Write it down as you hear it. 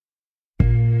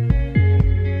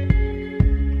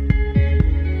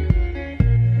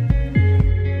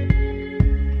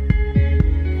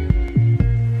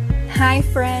Hi,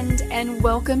 friend, and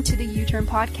welcome to the U-Turn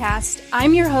Podcast.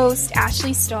 I'm your host,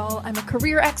 Ashley Stahl. I'm a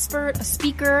career expert, a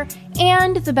speaker,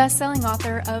 and the best-selling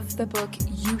author of the book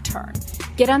U-Turn.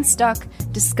 Get unstuck,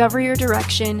 discover your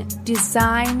direction,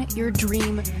 design your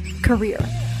dream career.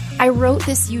 I wrote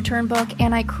this U-Turn book,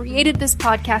 and I created this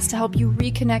podcast to help you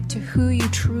reconnect to who you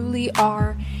truly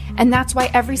are. And that's why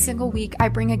every single week I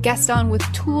bring a guest on with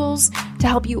tools to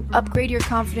help you upgrade your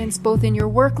confidence both in your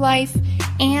work life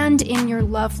and in your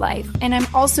love life. And I'm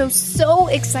also so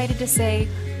excited to say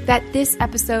that this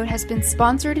episode has been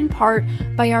sponsored in part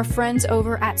by our friends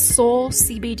over at Soul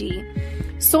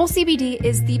CBD. Soul CBD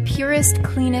is the purest,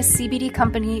 cleanest CBD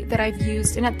company that I've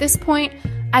used, and at this point,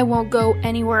 I won't go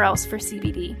anywhere else for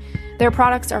CBD. Their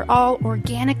products are all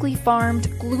organically farmed,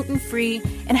 gluten-free,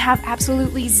 and have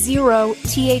absolutely zero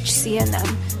THC in them.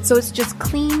 So it's just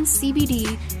clean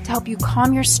CBD to help you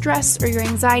calm your stress or your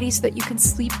anxiety so that you can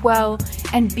sleep well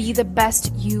and be the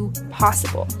best you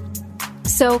possible.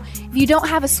 So if you don't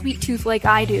have a sweet tooth like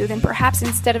I do, then perhaps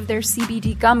instead of their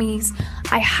CBD gummies,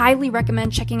 I highly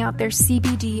recommend checking out their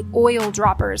CBD oil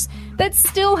droppers that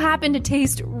still happen to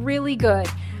taste really good.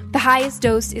 The highest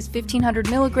dose is 1,500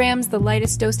 milligrams, the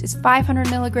lightest dose is 500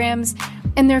 milligrams,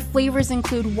 and their flavors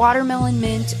include watermelon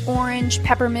mint, orange,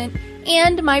 peppermint,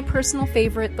 and my personal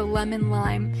favorite, the lemon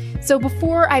lime. So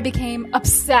before I became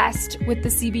obsessed with the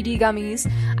CBD gummies,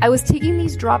 I was taking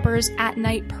these droppers at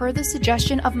night per the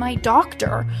suggestion of my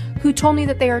doctor, who told me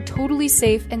that they are totally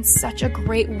safe and such a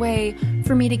great way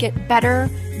for me to get better,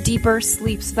 deeper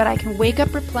sleep so that I can wake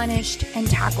up replenished and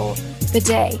tackle the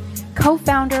day.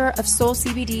 Co-founder of Soul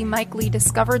CBD, Mike Lee,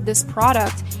 discovered this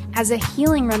product as a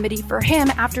healing remedy for him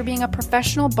after being a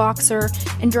professional boxer,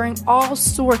 enduring all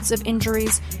sorts of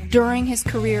injuries during his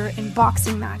career in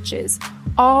boxing matches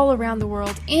all around the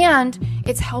world. And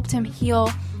it's helped him heal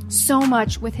so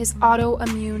much with his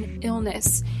autoimmune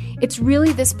illness. It's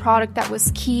really this product that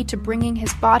was key to bringing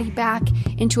his body back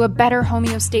into a better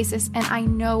homeostasis, and I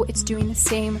know it's doing the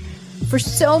same for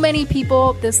so many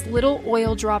people. This little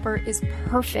oil dropper is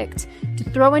perfect to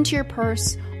throw into your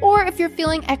purse, or if you're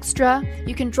feeling extra,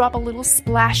 you can drop a little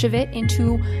splash of it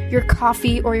into your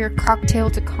coffee or your cocktail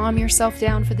to calm yourself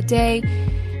down for the day.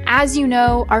 As you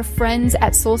know, our friends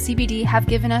at Soul CBD have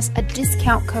given us a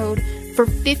discount code for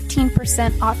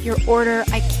 15% off your order.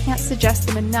 I can't suggest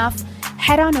them enough.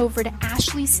 Head on over to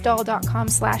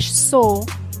ashleystahl.com/soul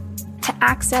to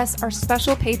access our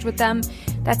special page with them.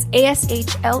 That's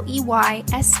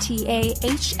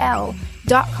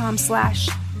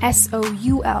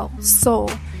ASHLEYSTAHL.com/SOUL, soul,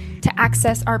 to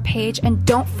access our page. And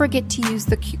don't forget to use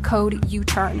the code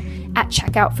U-TURN at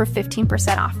checkout for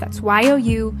 15% off. That's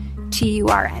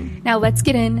YOUTURN. Now let's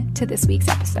get into this week's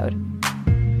episode.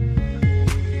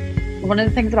 One of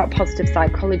the things about positive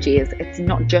psychology is it's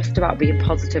not just about being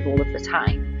positive all of the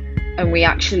time. And we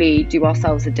actually do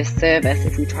ourselves a disservice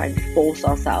if we try and force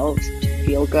ourselves to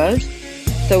feel good.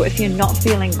 So if you're not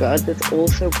feeling good, there's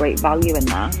also great value in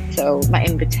that. So my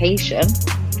invitation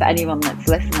for anyone that's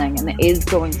listening and is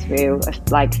going through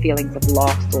feelings of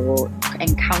loss or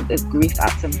encounters grief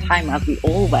at some time, as we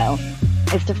all will,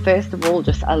 is to first of all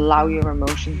just allow your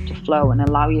emotions to flow and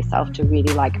allow yourself to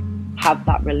really have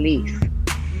that release.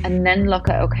 And then look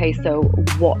at, okay, so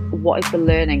what is the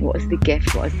learning? What is the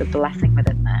gift? What is the blessing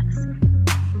within this?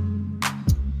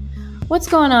 What's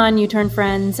going on, U-Turn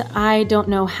friends? I don't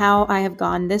know how I have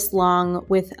gone this long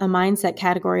with a mindset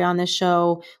category on this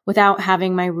show without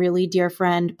having my really dear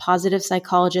friend, positive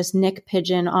psychologist Nick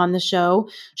Pigeon, on the show.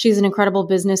 She's an incredible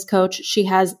business coach. She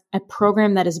has a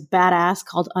program that is badass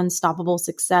called Unstoppable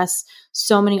Success.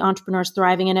 So many entrepreneurs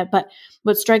thriving in it. But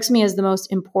what strikes me as the most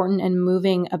important and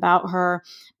moving about her,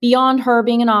 beyond her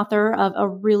being an author of a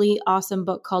really awesome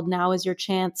book called Now Is Your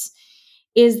Chance,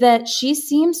 is that she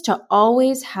seems to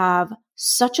always have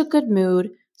such a good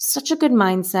mood, such a good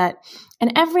mindset.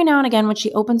 And every now and again, when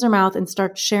she opens her mouth and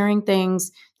starts sharing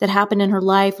things that happened in her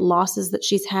life, losses that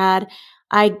she's had,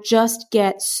 I just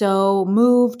get so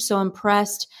moved, so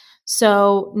impressed.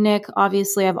 So Nick,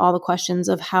 obviously I have all the questions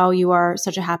of how you are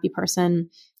such a happy person,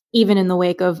 even in the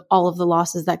wake of all of the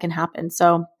losses that can happen.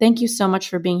 So thank you so much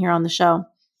for being here on the show.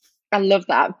 I love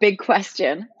that. Big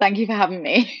question. Thank you for having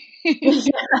me. Yeah,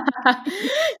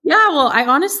 well, I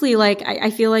honestly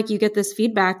I feel like you get this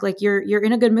feedback, like you're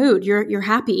in a good mood, you're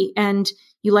happy, and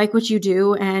you like what you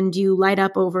do, and you light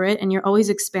up over it, and you're always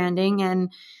expanding,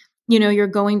 and you're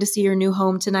going to see your new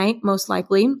home tonight, most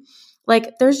likely.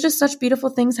 There's just such beautiful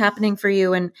things happening for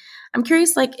you, and I'm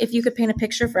curious, if you could paint a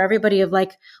picture for everybody of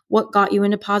what got you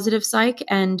into positive psych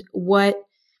and what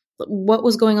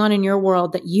was going on in your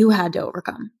world that you had to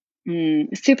overcome.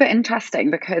 Super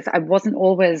interesting, because I wasn't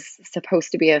always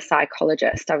supposed to be a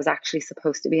psychologist. I was actually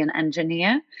supposed to be an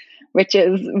engineer, which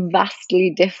is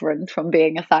vastly different from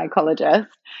being a psychologist.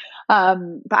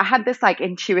 But I had this like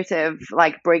intuitive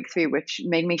like breakthrough, which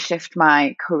made me shift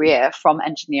my career from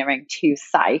engineering to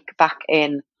psych back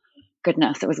in,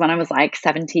 goodness, it was when I was like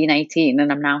 17, 18,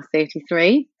 and I'm now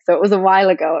 33. So it was a while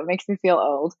ago. It makes me feel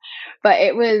old. But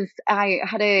I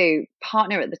had a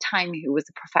partner at the time who was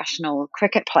a professional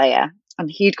cricket player, and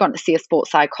he'd gone to see a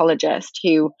sports psychologist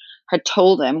who had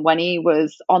told him when he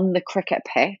was on the cricket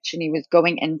pitch and he was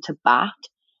going into bat,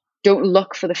 don't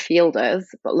look for the fielders,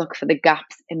 but look for the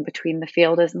gaps in between the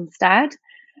fielders instead.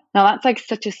 Now that's like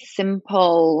such a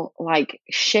simple like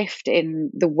shift in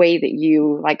the way that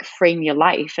you like frame your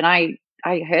life. And I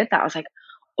heard that. I was like,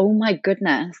 oh my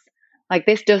goodness. Like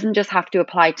this doesn't just have to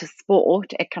apply to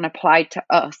sport, it can apply to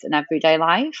us in everyday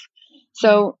life.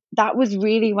 So that was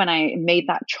really when I made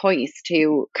that choice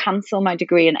to cancel my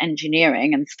degree in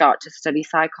engineering and start to study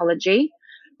psychology.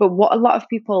 But what a lot of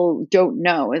people don't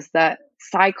know is that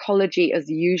psychology as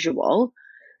usual,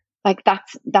 like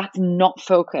that's not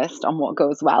focused on what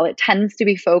goes well. It tends to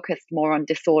be focused more on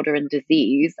disorder and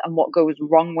disease and what goes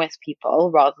wrong with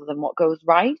people rather than what goes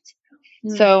right.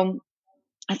 So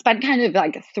I spent kind of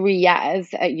like 3 years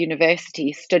at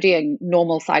university studying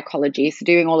normal psychology, so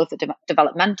doing all of the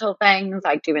developmental things,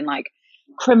 like doing like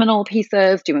criminal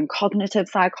pieces, doing cognitive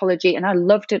psychology, and I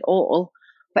loved it all.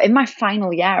 But in my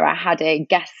final year, I had a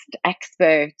guest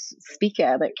expert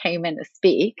speaker that came in to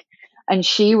speak, and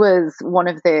she was one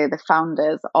of the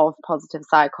founders of positive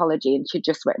psychology, and she'd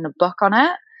just written a book on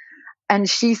it. And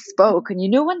she spoke, and you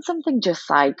know when something just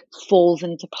like falls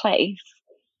into place,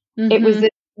 it was a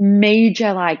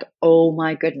major like, oh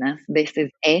my goodness, this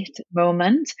is it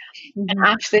moment. And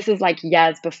Ash, this is like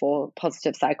years before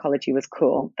positive psychology was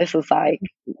cool. This was like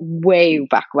way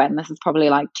back when. This is probably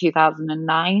like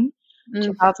 2009,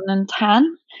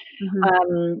 2010.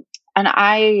 And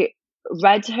I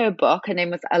read her book. Her name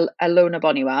was Alona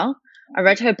Boniwell. I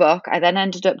read her book. I then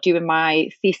ended up doing my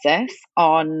thesis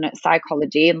on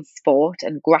psychology and sport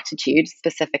and gratitude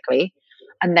specifically,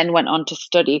 and then went on to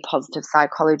study positive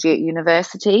psychology at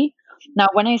university. Now,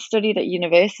 when I studied at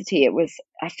university,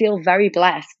 I feel very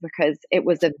blessed because it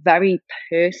was a very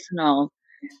personal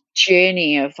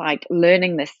journey of like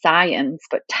learning the science,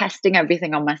 but testing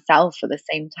everything on myself at the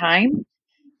same time.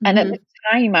 And at the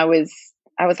time, I was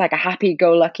like a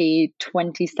happy-go-lucky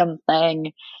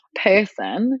 20-something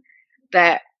person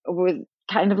that was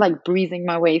kind of like breezing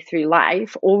my way through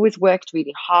life, always worked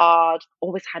really hard,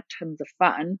 always had tons of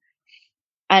fun,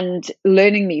 and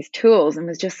learning these tools, and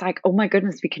was just like, oh my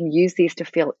goodness, we can use these to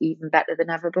feel even better than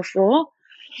ever before.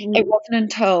 It wasn't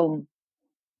until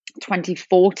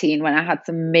 2014 when I had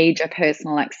some major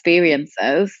personal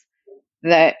experiences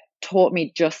that taught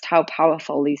me just how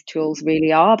powerful these tools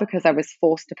really are, because I was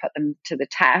forced to put them to the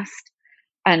test.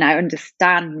 And I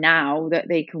understand now that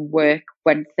they can work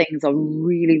when things are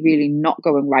really, really not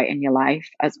going right in your life,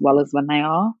 as well as when they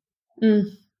are.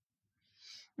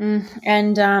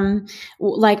 And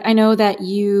like, I know that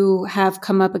you have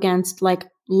come up against like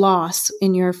loss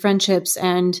in your friendships,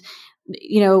 and,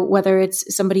 you know, whether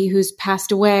it's somebody who's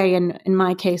passed away, and in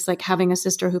my case, like having a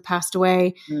sister who passed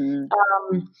away.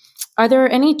 Are there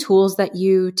any tools that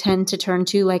you tend to turn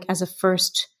to, like as a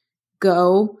first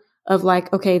go of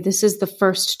like, okay, this is the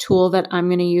first tool that I'm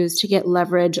going to use to get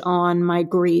leverage on my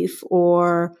grief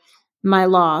or my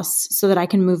loss so that I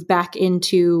can move back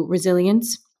into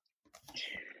resilience?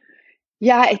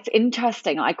 Yeah, it's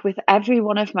interesting. Like with every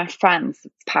one of my friends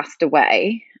that's passed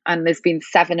away, and there's been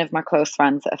 7 of my close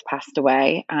friends that have passed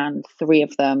away, and 3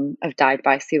 of them have died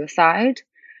by suicide.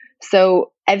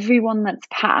 So everyone that's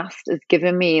passed has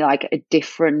given me like a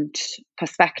different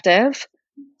perspective.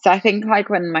 So I think like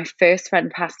when my first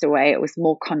friend passed away, it was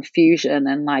more confusion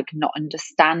and like not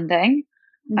understanding,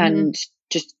 and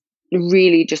just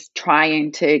really just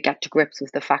trying to get to grips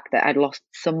with the fact that I'd lost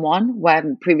someone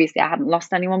when previously I hadn't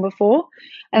lost anyone before.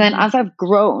 And then as I've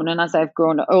grown and as I've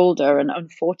grown older and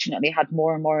unfortunately had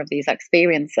more and more of these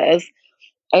experiences,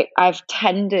 I've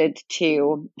tended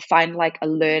to find like a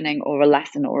learning or a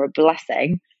lesson or a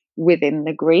blessing within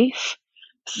the grief.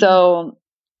 So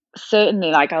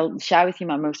certainly, like I'll share with you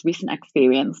my most recent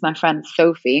experience. My friend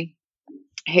Sophie,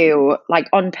 who like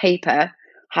on paper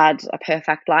had a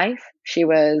perfect life. She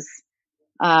was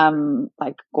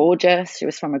like gorgeous. She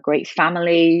was from a great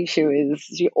family.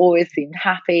 She always seemed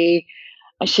happy.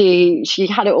 She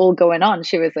had it all going on.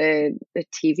 She was a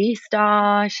TV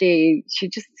star. She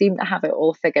just seemed to have it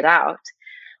all figured out.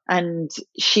 And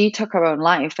she took her own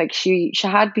life. Like she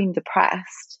had been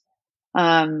depressed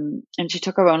And she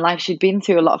took her own life. She'd been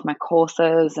through a lot of my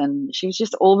courses, and she was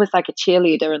just always like a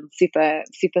cheerleader and super,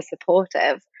 super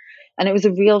supportive. And it was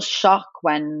a real shock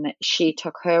when she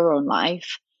took her own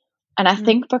life. And I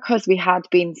think because we had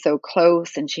been so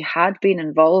close and she had been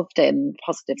involved in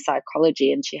positive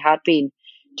psychology and she had been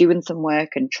doing some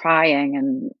work and trying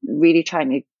and really trying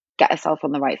to get herself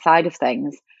on the right side of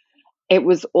things, it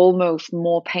was almost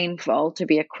more painful to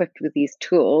be equipped with these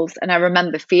tools. And I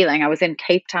remember feeling, I was in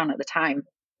Cape Town at the time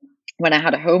when I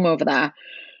had a home over there.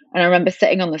 And I remember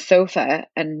sitting on the sofa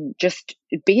and just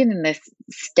being in this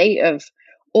state of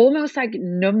almost like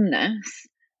numbness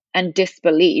and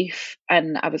disbelief.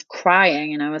 And I was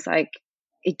crying and I was like,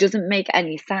 it doesn't make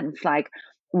any sense. Like,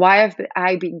 why have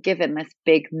I been given this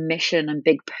big mission and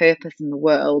big purpose in the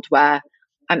world where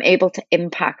I'm able to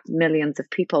impact millions of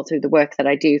people through the work that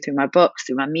I do, through my books,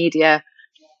 through my media,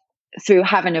 through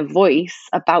having a voice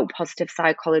about positive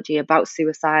psychology, about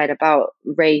suicide, about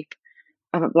rape,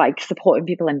 like supporting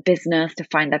people in business to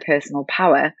find their personal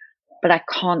power, but I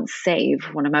can't save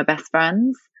one of my best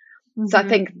friends. So I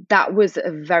think that was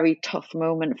a very tough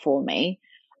moment for me.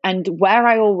 And where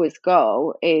I always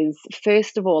go is,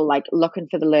 first of all, like looking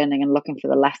for the learning and looking for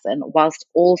the lesson, whilst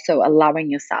also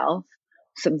allowing yourself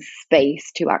some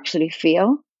space to actually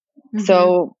feel.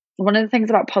 So one of the things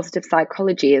about positive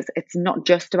psychology is it's not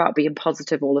just about being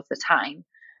positive all of the time.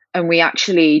 And we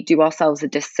actually do ourselves a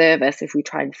disservice if we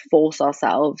try and force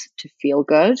ourselves to feel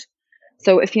good.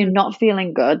 So if you're not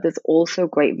feeling good, there's also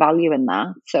great value in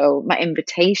that. So my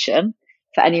invitation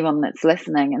for anyone that's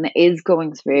listening and is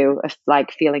going through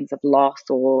like feelings of loss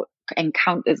or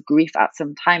encounters grief at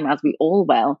some time, as we all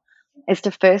will, is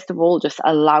to first of all just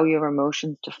allow your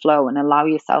emotions to flow and allow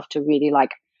yourself to really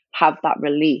like have that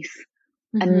release.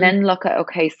 And then look at,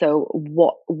 okay, so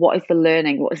what is the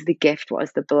learning? What is the gift? What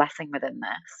is the blessing within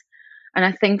this? And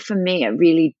I think for me, it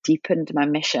really deepened my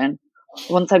mission.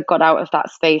 Once I got out of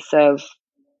that space of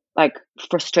like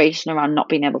frustration around not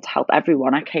being able to help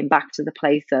everyone, I came back to the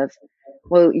place of,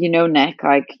 well, you know, Nick,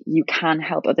 like you can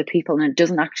help other people. And it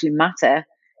doesn't actually matter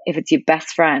if it's your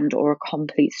best friend or a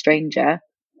complete stranger.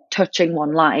 Touching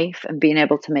one life and being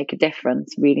able to make a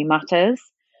difference really matters.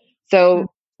 So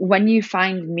when you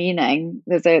find meaning,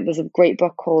 there's a great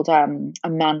book called A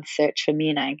Man's Search for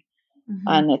Meaning.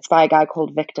 And it's by a guy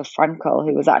called Viktor Frankl,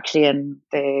 who was actually in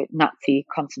the Nazi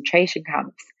concentration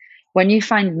camps. When you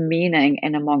find meaning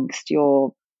in amongst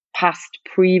your past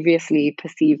previously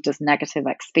perceived as negative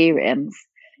experience,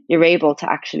 you're able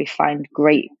to actually find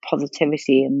great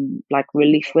positivity and like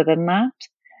relief within that.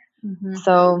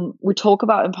 So we talk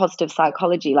about in positive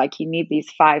psychology, like you need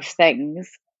these 5 things,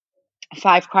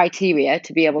 5 criteria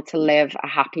to be able to live a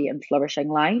happy and flourishing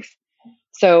life.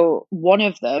 So one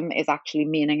of them is actually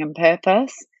meaning and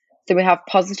purpose. So we have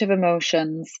positive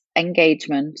emotions,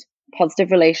 engagement, positive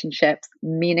relationships,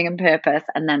 meaning and purpose,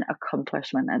 and then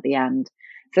accomplishment at the end.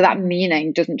 So that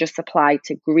meaning doesn't just apply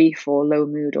to grief or low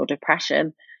mood or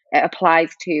depression. It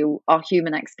applies to our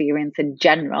human experience in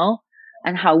general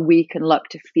and how we can look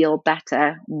to feel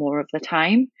better more of the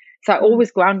time. So I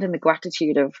always ground in the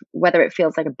gratitude of whether it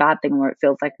feels like a bad thing or it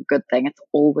feels like a good thing. It's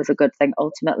always a good thing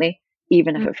ultimately,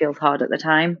 even if it feels hard at the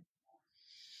time.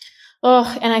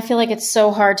 Oh, and I feel like it's so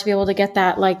hard to be able to get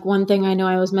that. Like one thing I know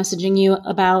I was messaging you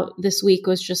about this week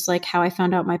was just like how I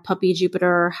found out my puppy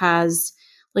Jupiter has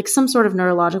like some sort of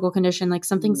neurological condition, like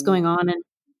something's going on, and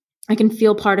I can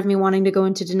feel part of me wanting to go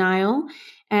into denial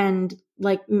and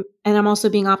I'm also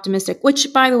being optimistic,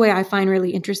 which by the way, I find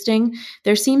really interesting.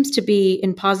 There seems to be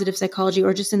in positive psychology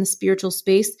or just in the spiritual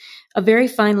space, a very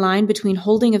fine line between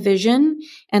holding a vision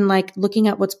and like looking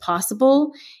at what's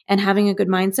possible and having a good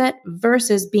mindset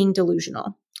versus being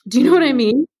delusional. Do you know what I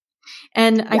mean?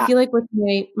 And I feel like with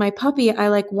my puppy, I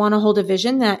like want to hold a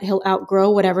vision that he'll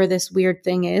outgrow whatever this weird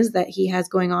thing is that he has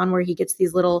going on where he gets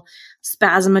these little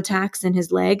spasm attacks in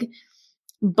his leg.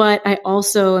 But I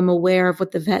also am aware of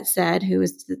what the vet said, who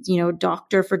is,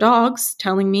 doctor for dogs,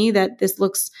 telling me that this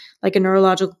looks like a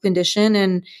neurological condition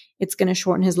and it's going to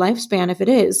shorten his lifespan if it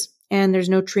is, and there's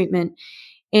no treatment.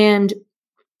 And,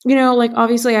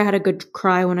 obviously I had a good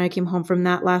cry when I came home from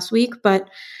that last week, but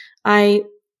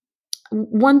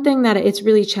one thing that it's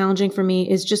really challenging for me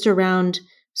is just around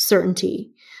certainty.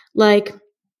 Like,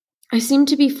 I seem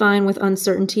to be fine with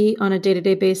uncertainty on a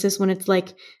day-to-day basis when it's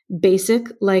like basic,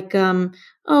 like, I'm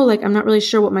not really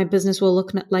sure what my business will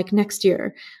look like next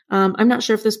year. I'm not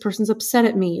sure if this person's upset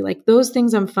at me. Like those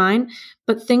things I'm fine,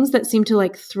 but things that seem to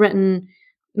like threaten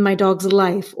my dog's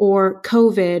life or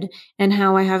COVID and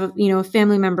how I have, a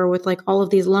family member with like all of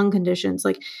these lung conditions,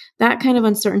 like that kind of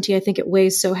uncertainty, I think it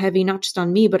weighs so heavy, not just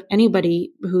on me, but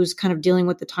anybody who's kind of dealing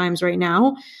with the times right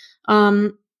now.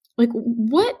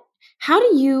 how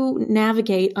do you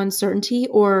navigate uncertainty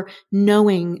or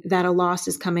knowing that a loss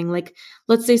is coming? Like,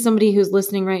 let's say somebody who's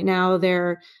listening right now,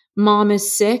 their mom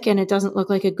is sick and it doesn't look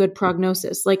like a good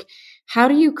prognosis. Like, how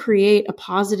do you create a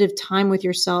positive time with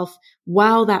yourself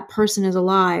while that person is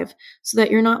alive so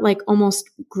that you're not like almost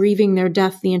grieving their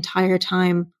death the entire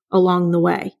time along the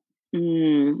way?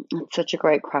 That's such a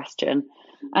great question.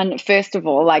 And first of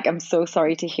all, like, I'm so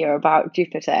sorry to hear about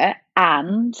Jupiter,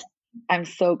 and I'm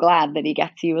so glad that he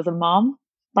gets you as a mom.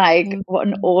 Like, what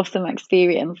an awesome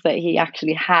experience that he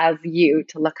actually has you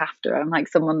to look after him, like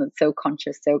someone that's so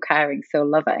conscious, so caring, so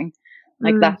loving.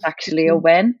 Like, that's actually a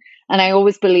win. And I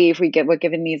always believe we're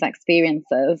given these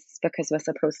experiences because we're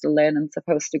supposed to learn and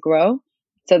supposed to grow.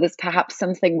 So there's perhaps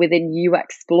something within you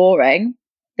exploring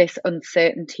this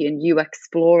uncertainty and you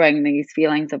exploring these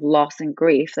feelings of loss and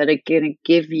grief that are going to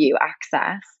give you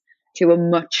access to a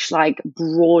much like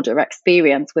broader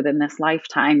experience within this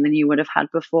lifetime than you would have had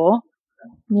before.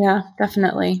 Yeah,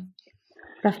 definitely.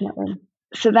 Definitely.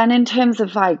 So then in terms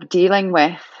of like dealing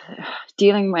with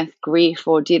grief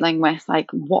or dealing with like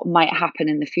what might happen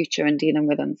in the future and dealing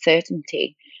with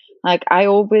uncertainty, like I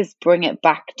always bring it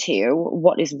back to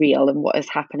what is real and what is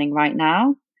happening right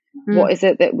now. What is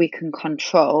it that we can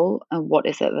control and what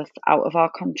is it that's out of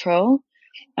our control?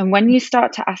 And when you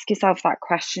start to ask yourself that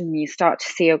question, you start to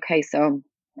see, okay, so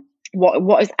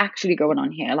what is actually going on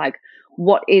here? Like,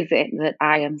 what is it that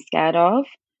I am scared of?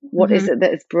 What is it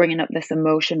that is bringing up this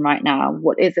emotion right now?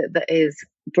 What is it that is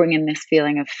bringing this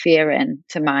feeling of fear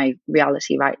into my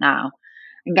reality right now?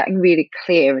 And getting really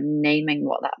clear and naming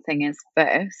what that thing is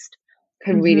first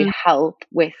can really help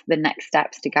with the next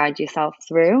steps to guide yourself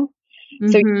through.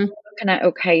 So you're looking at,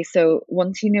 okay, so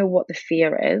once you know what the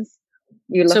fear is,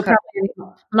 you look at, in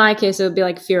my case, it would be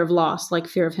like fear of loss, like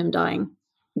fear of him dying.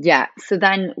 Yeah. So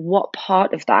then what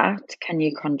part of that can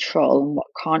you control and what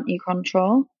can't you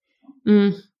control?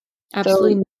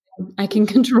 Absolutely. So, I can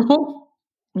control.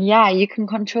 Yeah, you can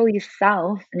control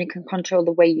yourself and you can control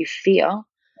the way you feel.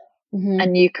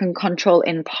 And you can control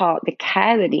in part the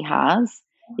care that he has.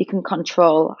 You can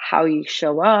control how you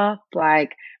show up,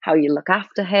 like how you look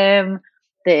after him,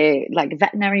 the like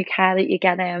veterinary care that you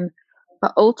get him.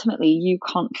 But ultimately, you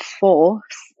can't force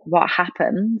what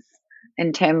happens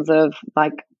in terms of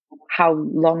like how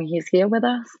long he's here with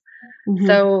us.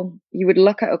 So you would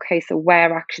look at, okay, so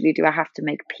where actually do I have to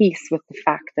make peace with the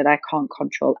fact that I can't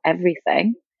control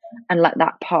everything and let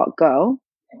that part go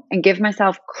and give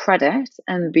myself credit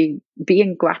and be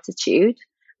in gratitude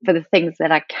for the things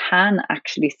that I can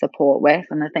actually support with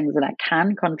and the things that I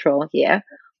can control here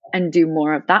and do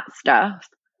more of that stuff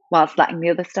whilst letting the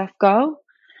other stuff go.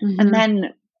 And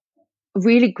then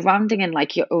really grounding in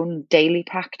like your own daily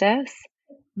practice.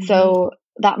 So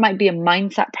that might be a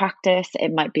mindset practice.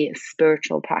 It might be a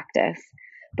spiritual practice,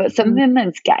 but something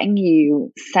that's getting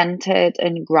you centered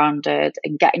and grounded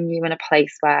and getting you in a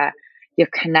place where you're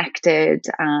connected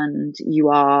and you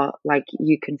are like,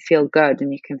 you can feel good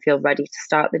and you can feel ready to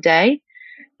start the day.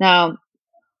 Now,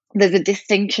 there's a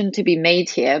distinction to be made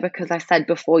here because I said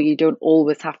before, you don't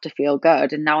always have to feel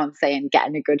good. And now I'm saying get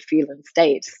in a good feeling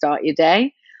state to start your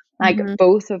day. Like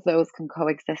both of those can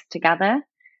coexist together.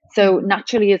 So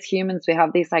naturally as humans, we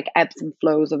have these like ebbs and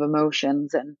flows of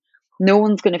emotions and no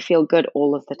one's going to feel good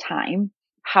all of the time.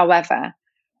 However,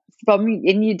 from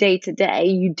in your day to day,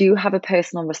 you do have a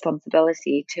personal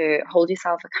responsibility to hold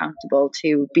yourself accountable,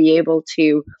 to be able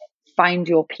to find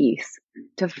your peace,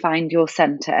 to find your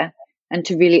center, and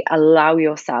to really allow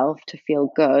yourself to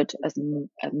feel good as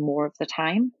more of the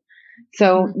time.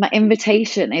 So my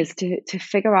invitation is to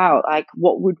figure out like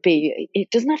what would be,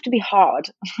 it doesn't have to be hard.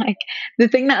 Like the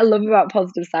thing that I love about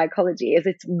positive psychology is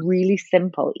it's really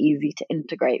simple, easy to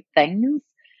integrate things.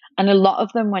 And a lot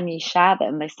of them, when you share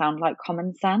them, they sound like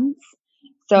common sense.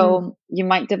 So you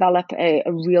might develop a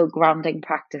real grounding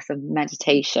practice of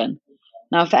meditation.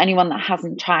 Now, for anyone that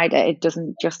hasn't tried it, it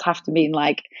doesn't just have to mean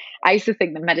like, I used to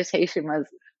think that meditation was,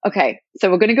 okay,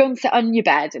 so we're going to go and sit on your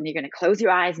bed and you're going to close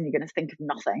your eyes and you're going to think of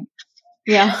nothing.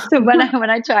 Yeah. So when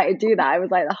I tried to do that, it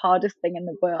was like the hardest thing in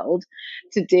the world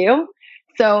to do.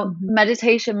 So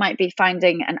meditation might be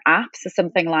finding an app, so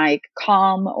something like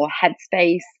Calm or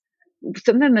Headspace,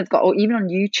 something that's got, or even on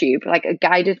YouTube, like a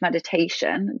guided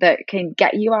meditation that can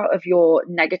get you out of your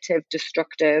negative,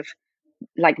 destructive,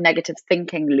 like negative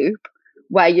thinking loop,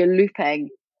 where you're looping,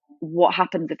 what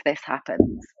happens if this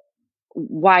happens?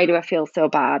 Why do I feel so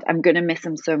bad? I'm going to miss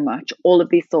him so much. All of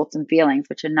these thoughts and feelings,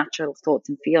 which are natural thoughts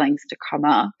and feelings to come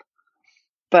up,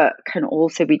 but can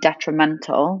also be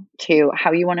detrimental to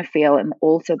how you want to feel and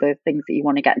also the things that you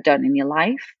want to get done in your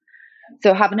life.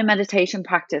 So having a meditation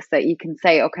practice that you can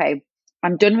say, okay,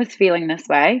 I'm done with feeling this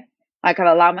way. Like,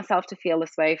 I've allowed myself to feel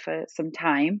this way for some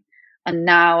time. And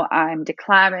now I'm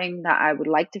declaring that I would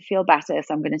like to feel better.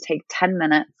 So I'm going to take 10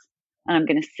 minutes and I'm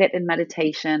going to sit in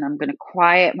meditation. I'm going to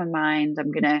quiet my mind.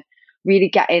 I'm going to really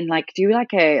get in, like, do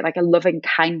like a loving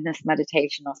kindness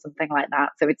meditation or something like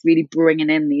that. So it's really bringing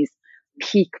in these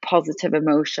peak positive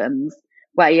emotions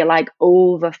where you're like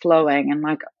overflowing and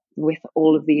like with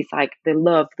all of these, like the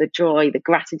love, the joy, the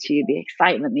gratitude, the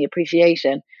excitement, the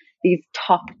appreciation, these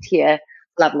top tier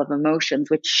level of emotions,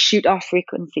 which shoot our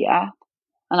frequency up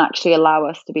and actually allow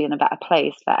us to be in a better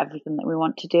place for everything that we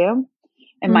want to do.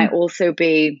 It might also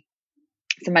be,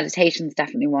 so meditation's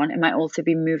definitely one. It might also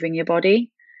be moving your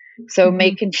body. So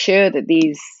making sure that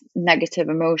these negative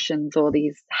emotions or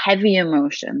these heavy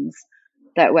emotions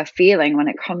that we're feeling when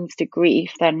it comes to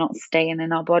grief, they're not staying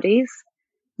in our bodies.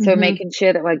 So making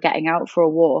sure that we're getting out for a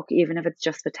walk, even if it's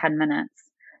just for 10 minutes,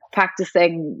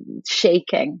 practicing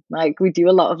shaking. Like, we do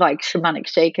a lot of like shamanic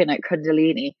shaking at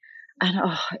Kundalini,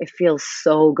 and it feels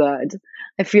so good.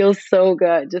 It feels so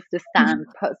good just to stand,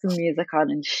 put some music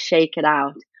on and shake it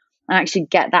out and actually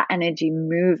get that energy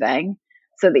moving,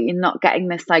 so that you're not getting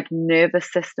this like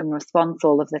nervous system response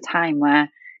all of the time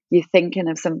where you're thinking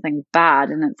of something bad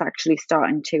and it's actually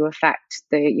starting to affect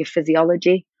your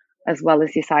physiology as well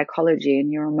as your psychology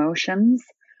and your emotions.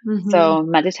 So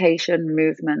meditation,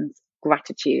 movement,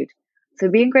 gratitude. So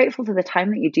being grateful for the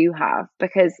time that you do have,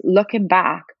 because looking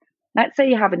back, let's say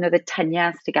you have another 10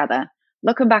 years together.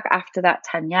 Looking back after that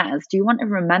 10 years, do you want to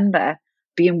remember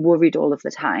being worried all of the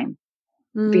time,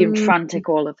 being frantic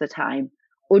all of the time?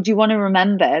 Or do you want to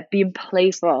remember being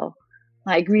playful,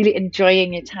 like really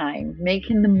enjoying your time,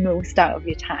 making the most out of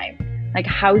your time? Like,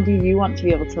 how do you want to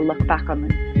be able to look back on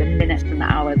the minutes and the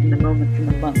hours and the moments and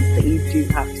the months that you do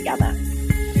have together?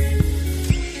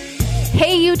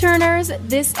 Hey U-Turners,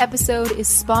 this episode is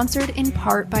sponsored in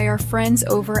part by our friends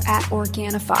over at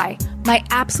Organifi. My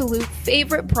absolute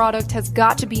favorite product has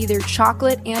got to be their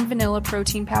chocolate and vanilla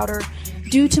protein powder.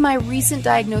 Due to my recent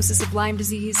diagnosis of Lyme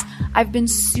disease, I've been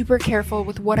super careful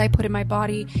with what I put in my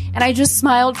body, and I just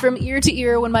smiled from ear to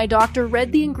ear when my doctor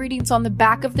read the ingredients on the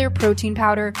back of their protein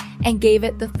powder and gave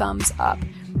it the thumbs up.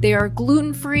 They are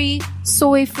gluten-free,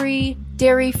 soy-free,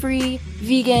 dairy-free,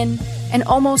 vegan, and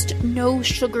almost no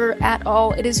sugar at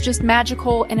all. It is just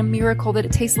magical and a miracle that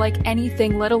it tastes like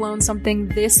anything, let alone something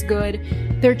this good.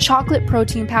 Their chocolate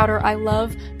protein powder I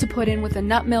love to put in with a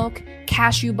nut milk,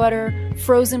 cashew butter,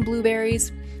 frozen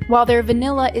blueberries, while their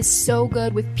vanilla is so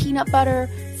good with peanut butter,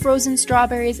 frozen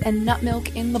strawberries, and nut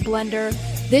milk in the blender.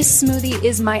 This smoothie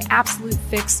is my absolute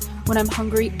fix when I'm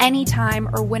hungry anytime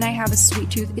or when I have a sweet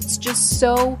tooth. It's just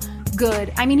so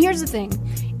good. I mean, here's the thing.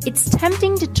 It's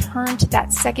tempting to turn to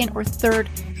that second or third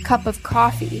cup of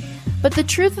coffee, but the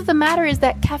truth of the matter is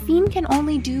that caffeine can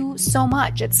only do so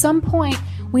much. At some point,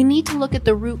 we need to look at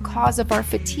the root cause of our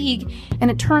fatigue, and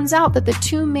it turns out that the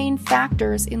two main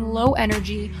factors in low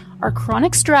energy are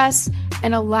chronic stress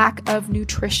and a lack of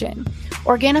nutrition.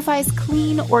 Organifi's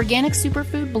clean, organic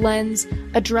superfood blends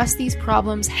address these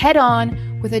problems head on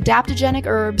with adaptogenic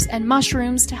herbs and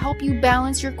mushrooms to help you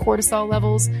balance your cortisol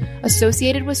levels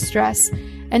associated with stress,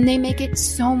 and they make it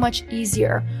so much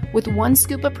easier with 1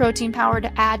 scoop of protein powder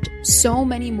to add so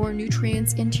many more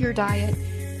nutrients into your diet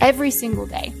every single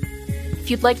day. If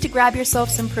you'd like to grab yourself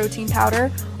some protein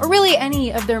powder or really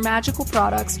any of their magical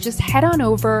products, just head on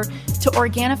over to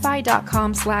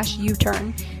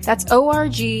Organifi.com/U-turn. That's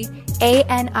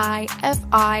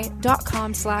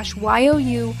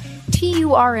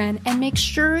ORGANIFI.com/YOUTURN, and make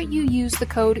sure you use the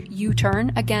code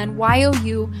U-turn, again,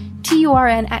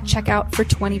 YOUTURN at checkout for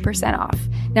 20% off.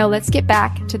 Now let's get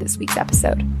back to this week's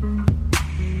episode.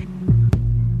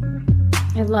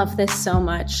 I love this so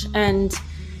much. And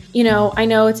you know, I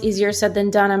know it's easier said than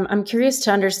done. I'm curious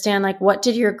to understand, like, what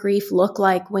did your grief look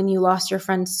like when you lost your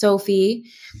friend Sophie?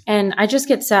 And I just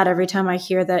get sad every time I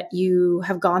hear that you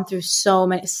have gone through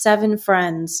 7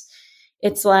 friends.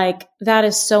 It's like, that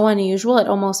is so unusual. It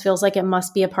almost feels like it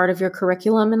must be a part of your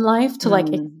curriculum in life to like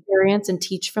experience and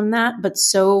teach from that, but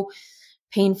so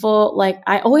painful. Like,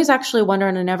 I always actually wonder,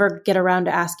 and I never get around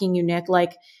to asking you, Nick,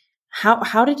 like,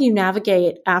 how did you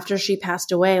navigate after she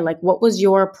passed away? Like, what was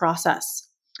your process?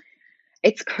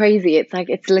 It's crazy. It's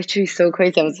like, it's literally so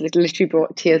crazy. I was literally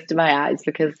brought tears to my eyes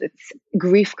because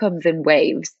grief comes in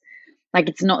waves. Like,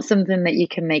 it's not something that you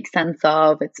can make sense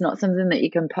of. It's not something that you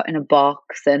can put in a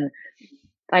box. And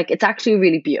like, it's actually a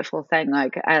really beautiful thing.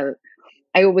 Like, I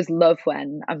always love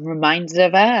when I'm reminded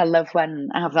of her. I love when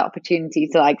I have the opportunity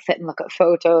to like sit and look at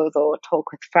photos or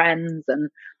talk with friends. And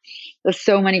there's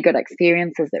so many good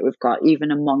experiences that we've got,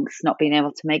 even amongst not being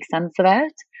able to make sense of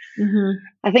it.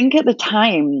 I think at the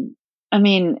time, I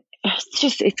mean,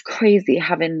 it's crazy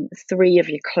having 3 of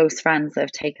your close friends that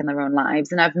have taken their own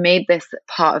lives. And I've made this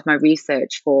part of my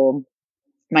research for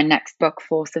my next book,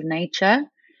 Force of Nature.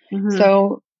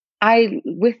 So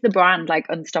with the brand like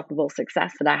Unstoppable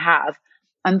Success that I have,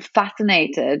 I'm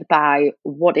fascinated by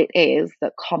what it is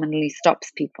that commonly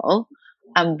stops people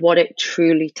and what it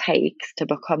truly takes to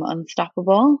become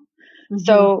unstoppable.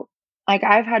 So, like,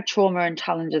 I've had trauma and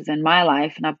challenges in my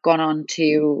life, and I've gone on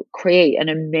to create an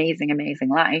amazing, amazing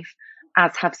life,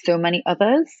 as have so many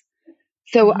others.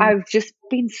 So I've just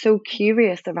been so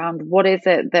curious around what is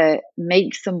it that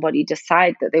makes somebody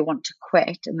decide that they want to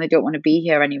quit and they don't want to be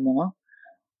here anymore.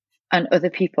 And other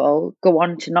people go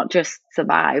on to not just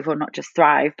survive or not just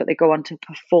thrive, but they go on to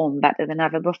perform better than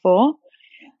ever before.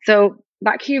 So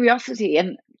that curiosity,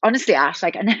 and honestly, Ash,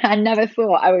 like I never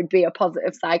thought I would be a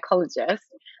positive psychologist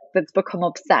that's become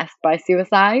obsessed by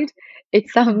suicide. It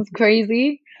sounds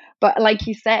crazy, but like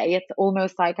you say, it's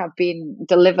almost like I've been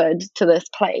delivered to this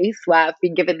place where I've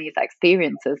been given these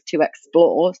experiences to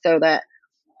explore so that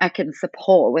I can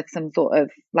support with some sort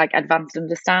of like advanced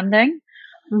understanding.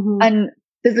 And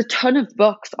there's a ton of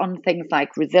books on things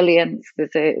like resilience.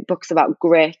 There's books about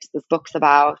grit. There's books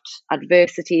about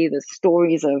adversity. There's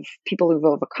stories of people who've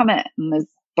overcome it. And there's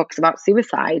books about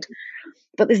suicide.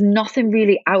 But there's nothing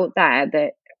really out there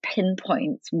that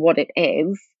pinpoints what it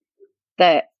is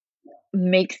that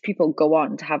makes people go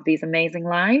on to have these amazing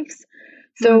lives.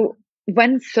 So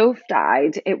when Soph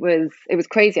died, it was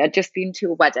crazy. I'd just been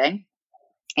to a wedding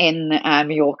in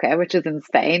Mallorca, which is in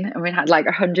Spain, and we had like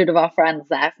 100 of our friends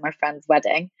there for my friend's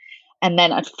wedding. And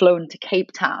then I'd flown to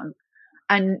Cape Town,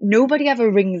 and nobody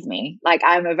ever rings me. Like,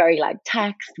 I'm a very like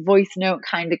text, voice note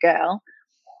kind of girl.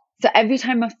 So every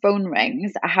time my phone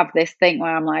rings, I have this thing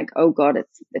where I'm like, oh God,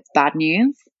 it's bad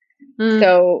news.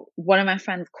 So one of my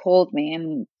friends called me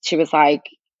and she was like,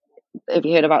 have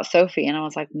you heard about Sophie? And I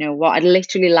was like, no, what? I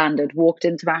literally landed, walked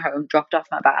into my home, dropped off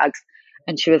my bags,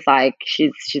 and she was like,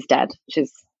 she's dead.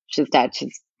 She's dead.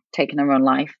 She's taken her own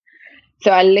life.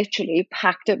 So I literally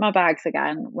packed up my bags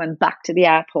again, went back to the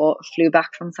airport, flew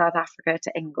back from South Africa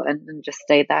to England, and just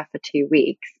stayed there for 2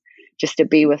 weeks just to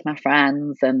be with my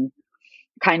friends and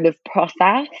kind of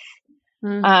process.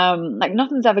 Like,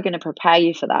 nothing's ever going to prepare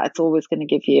you for that. It's always going to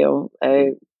give you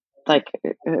a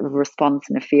response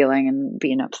and a feeling and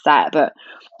being upset. But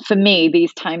for me,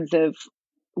 these times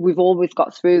we've always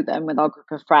got through them with our group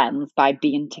of friends by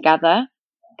being together,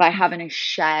 by having a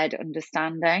shared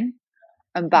understanding,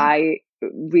 and by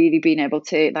really being able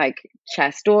to like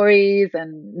share stories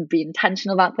and be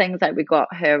intentional about things. Like, we got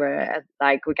her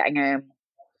we're getting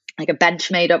a bench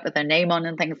made up with her name on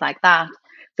and things like that.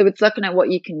 So it's looking at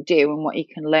what you can do and what you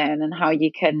can learn and how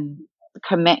you can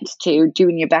commit to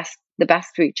doing the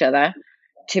best for each other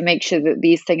to make sure that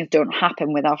these things don't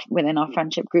happen within our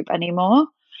friendship group anymore.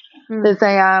 There's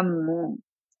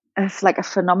it's like a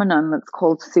phenomenon that's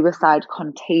called suicide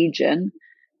contagion,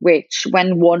 which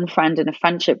when one friend in a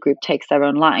friendship group takes their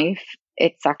own life,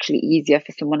 it's actually easier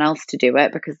for someone else to do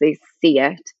it because they see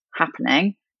it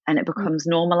happening and it becomes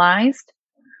normalized.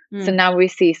 So now we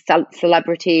see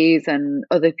celebrities and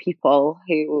other people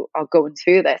who are going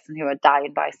through this and who are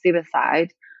dying by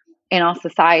suicide in our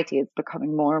society. It's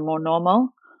becoming more and more normal.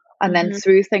 And then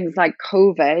through things like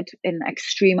COVID, in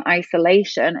extreme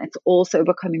isolation, it's also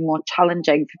becoming more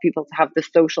challenging for people to have the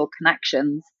social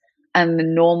connections and the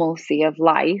normalcy of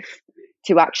life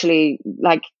to actually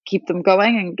like keep them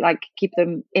going and like keep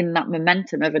them in that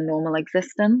momentum of a normal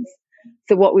existence.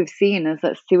 So what we've seen is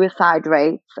that suicide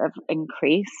rates have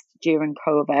increased during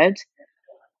COVID.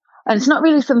 And it's not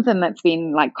really something that's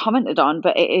been like commented on,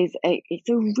 but it's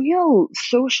a real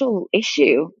social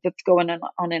issue that's going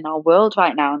on in our world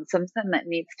right now, and something that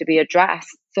needs to be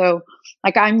addressed. So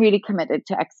like, I'm really committed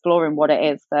to exploring what it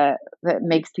is that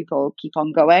makes people keep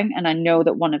on going. And I know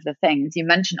that one of the things you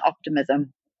mentioned,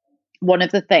 optimism, one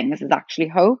of the things is actually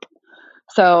hope.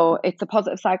 So it's a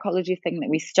positive psychology thing that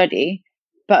we study,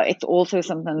 but it's also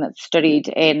something that's studied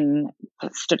in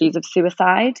studies of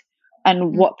suicide.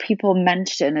 And what people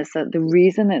mention is that the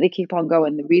reason that they keep on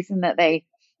going, the reason that they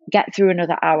get through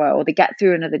another hour or they get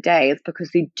through another day is because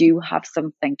they do have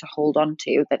something to hold on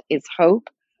to that is hope.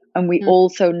 And we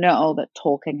also know that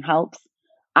talking helps.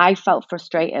 I felt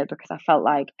frustrated because I felt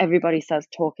like everybody says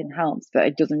talking helps, but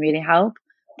it doesn't really help.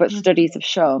 But studies have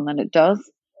shown that it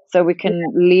does. So we can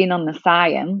lean on the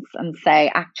science and say,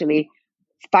 actually,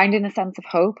 finding a sense of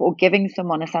hope or giving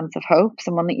someone a sense of hope,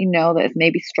 someone that you know that is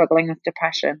maybe struggling with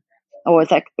depression or is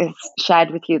shared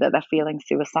with you that they're feeling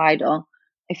suicidal,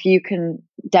 if you can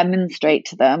demonstrate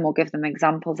to them or give them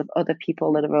examples of other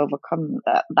people that have overcome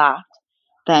that,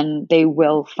 then they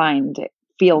will find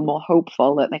feel more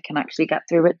hopeful that they can actually get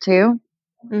through it too.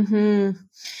 Mm-hmm.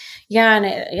 Yeah.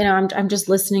 And, I'm just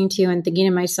listening to you and thinking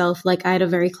to myself, like, I had a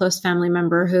very close family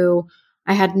member who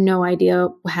I had no idea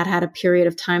had a period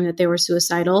of time that they were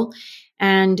suicidal.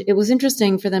 And it was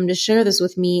interesting for them to share this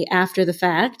with me after the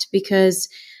fact, because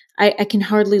I can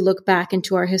hardly look back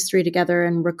into our history together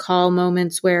and recall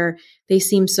moments where they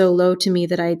seem so low to me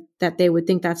that they would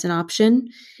think that's an option.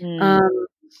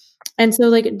 And so,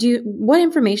 like, what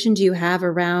information do you have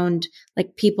around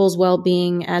like people's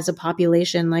well-being as a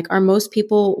population? Like, are most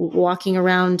people walking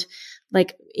around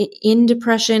like in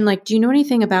depression? Like, do you know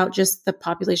anything about just the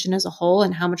population as a whole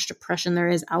and how much depression there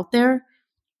is out there?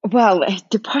 Well,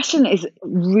 depression is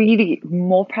really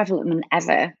more prevalent than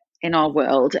ever in our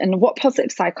world. And what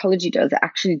positive psychology does, it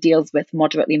actually deals with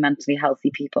moderately mentally healthy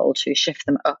people to shift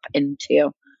them up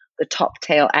into the top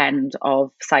tail end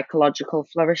of psychological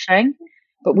flourishing.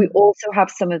 But we also have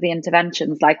some of the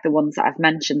interventions like the ones that I've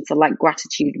mentioned, so like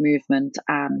gratitude movement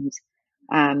and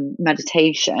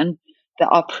meditation, that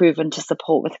are proven to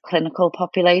support with clinical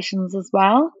populations as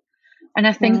well. And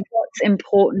I think what's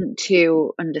important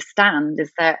to understand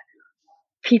is that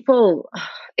people,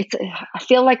 I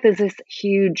feel like there's this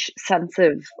huge sense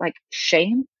of like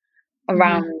shame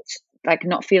around like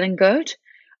not feeling good,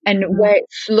 and we're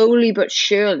slowly but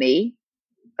surely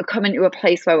coming to a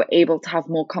place where we're able to have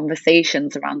more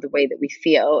conversations around the way that we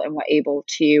feel, and we're able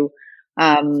to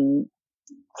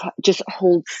just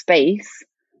hold space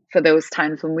for those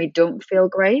times when we don't feel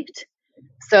great.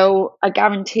 So I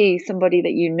guarantee somebody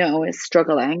that you know is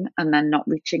struggling and then not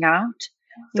reaching out.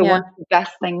 So one of the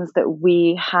best things that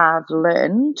we have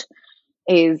learned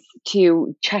is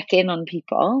to check in on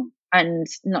people and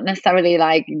not necessarily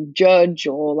like judge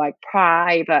or like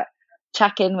pry, but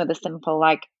check in with a simple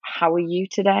like, how are you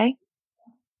today?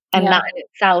 And that in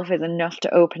itself is enough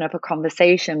to open up a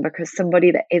conversation, because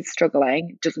somebody that is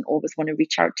struggling doesn't always want to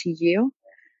reach out to you.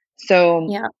 So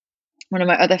one of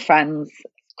my other friends,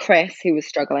 Chris, who was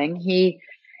struggling, he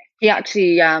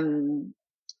actually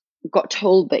got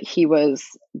told that he was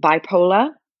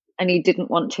bipolar, and he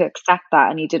didn't want to accept that,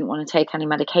 and he didn't want to take any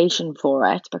medication for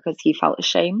it because he felt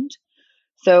ashamed.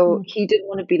 So he didn't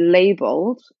want to be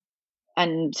labeled,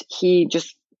 and he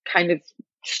just kind of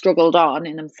struggled on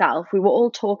in himself. We were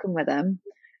all talking with him,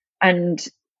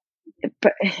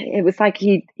 but it was like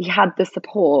he had the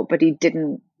support, but he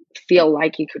didn't feel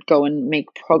like he could go and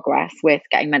make progress with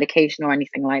getting medication or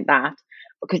anything like that,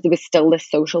 because there was still this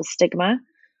social stigma.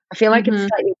 I feel like it's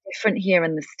slightly different here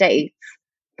in the States,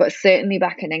 but certainly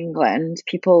back in England,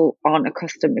 people aren't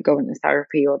accustomed to going to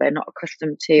therapy, or they're not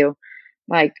accustomed to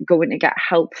like going to get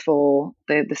help for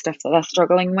the stuff that they're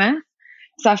struggling with.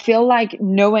 So I feel like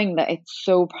knowing that it's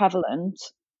so prevalent.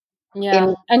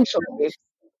 And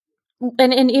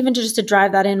even just to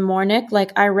drive that in more, Nick,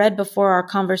 like I read before our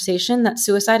conversation that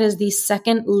suicide is the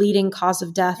second leading cause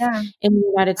of death in the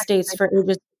United States for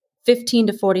ages 15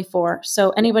 to 44.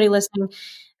 So anybody listening,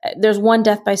 there's one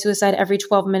death by suicide every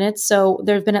 12 minutes. So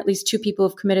there's been at least 2 people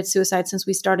who've committed suicide since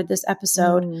we started this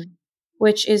episode,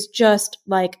 which is just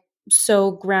like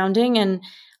so grounding. And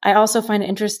I also find it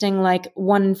interesting, like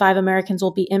 1 in 5 Americans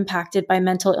will be impacted by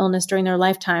mental illness during their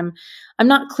lifetime. I'm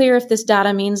not clear if this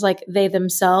data means like they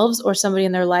themselves or somebody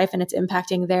in their life and it's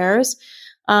impacting theirs.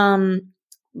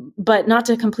 But not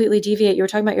to completely deviate, you were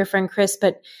talking about your friend Chris,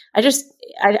 but I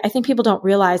think people don't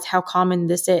realize how common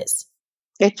this is.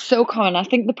 It's so common. I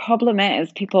think the problem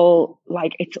is people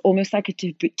like, it's almost like a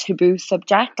taboo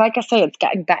subject. Like I say, it's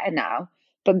getting better now.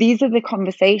 But these are the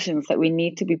conversations that we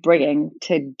need to be bringing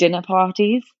to dinner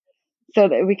parties, so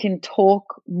that we can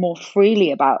talk more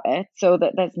freely about it, so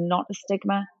that there's not a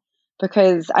stigma.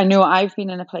 Because I know I've been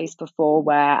in a place before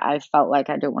where I felt like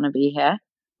I don't want to be here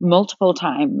multiple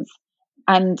times.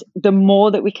 And the more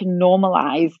that we can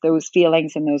normalize those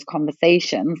feelings and those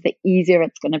conversations, the easier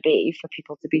it's going to be for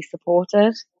people to be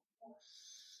supported.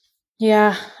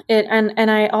 Yeah. And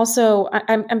I also,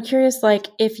 I'm curious, like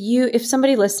if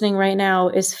somebody listening right now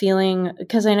is feeling,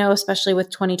 because I know, especially with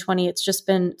 2020, it's just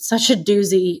been such a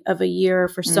doozy of a year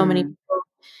for so many people,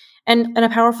 and a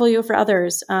powerful year for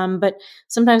others. But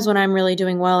sometimes when I'm really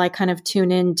doing well, I kind of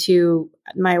tune into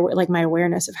my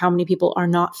awareness of how many people are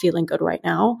not feeling good right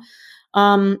now.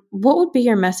 What would be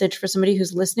your message for somebody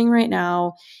who's listening right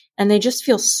now and they just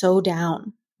feel so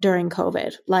down during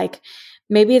COVID? Like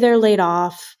maybe they're laid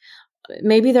off.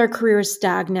 Maybe their career is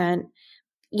stagnant.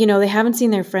 You know, they haven't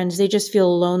seen their friends. They just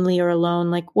feel lonely or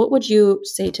alone. Like, what would you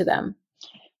say to them?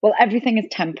 Well, everything is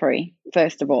temporary,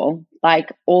 first of all.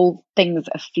 Like, all things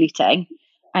are fleeting,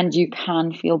 and you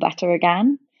can feel better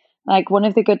again. Like, one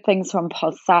of the good things from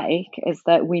PosPsych is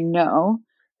that we know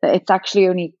that it's actually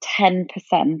only 10%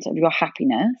 of your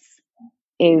happiness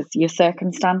is your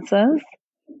circumstances.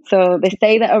 So they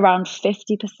say that around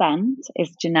 50%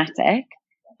 is genetic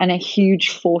and a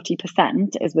huge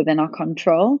 40% is within our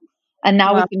control. And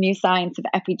now with the new science of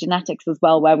epigenetics as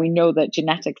well, where we know that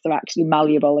genetics are actually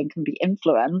malleable and can be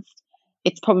influenced,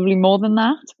 it's probably more than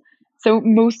that. So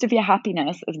most of your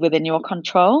happiness is within your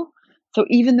control. So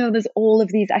even though there's all of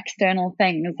these external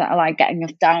things that are like getting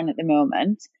us down at the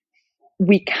moment,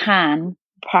 we can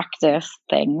practice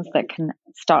things that can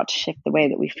start to shift the way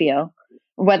that we feel,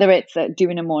 whether it's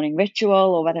doing a morning ritual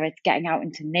or whether it's getting out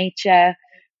into nature.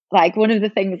 Like one of the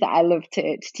things that I love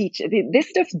to teach, this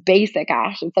stuff's basic,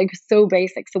 Ash. It's like so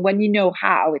basic. So when you know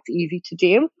how, it's easy to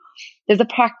do. There's a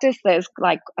practice that's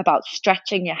like about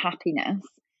stretching your happiness,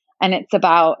 and it's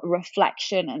about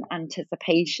reflection and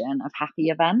anticipation of happy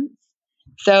events.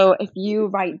 So if you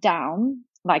write down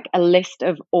like a list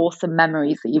of awesome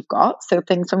memories that you've got, so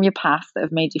things from your past that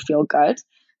have made you feel good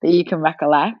that you can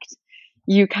recollect,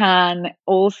 you can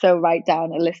also write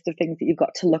down a list of things that you've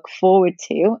got to look forward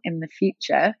to in the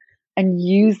future and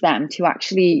use them to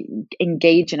actually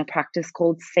engage in a practice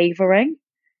called savoring.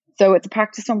 So it's a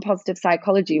practice from positive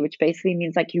psychology, which basically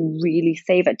means like you really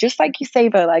savor, just like you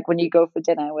savor like when you go for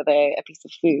dinner with a piece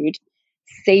of food,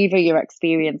 savor your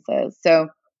experiences. So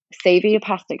savor your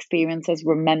past experiences,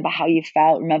 remember how you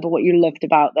felt, remember what you loved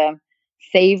about them,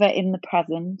 savor in the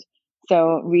present.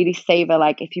 So really savor,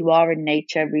 like if you are in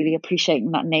nature, really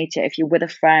appreciating that nature. If you're with a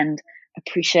friend,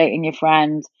 appreciating your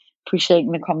friend,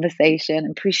 appreciating the conversation,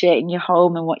 appreciating your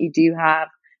home and what you do have,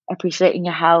 appreciating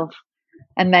your health.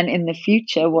 And then in the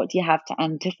future, what do you have to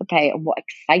anticipate and what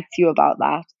excites you about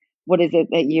that? What is it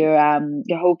that you're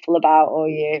hopeful about or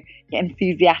you're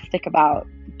enthusiastic about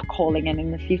calling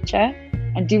in the future?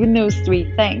 And doing those three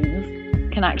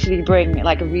things can actually bring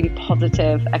like a really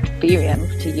positive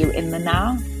experience to you in the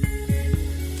now.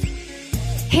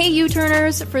 Hey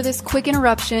U-Turners, for this quick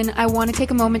interruption, I want to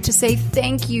take a moment to say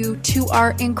thank you to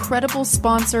our incredible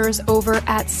sponsors over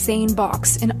at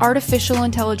SaneBox, an artificial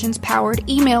intelligence-powered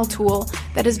email tool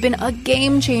that has been a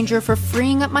game changer for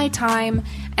freeing up my time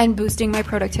and boosting my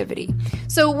productivity.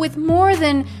 So with more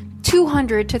than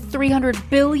 200 to 300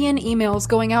 billion emails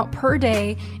going out per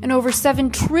day and over 7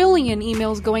 trillion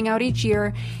emails going out each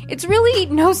year, it's really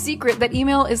no secret that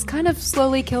email is kind of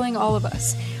slowly killing all of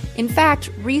us. In fact,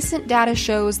 recent data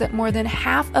shows that more than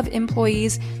half of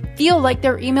employees feel like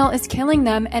their email is killing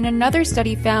them, and another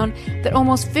study found that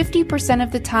almost 50%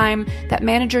 of the time that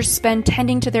managers spend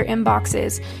tending to their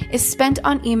inboxes is spent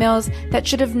on emails that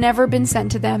should have never been sent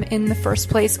to them in the first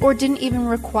place or didn't even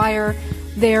require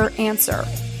their answer.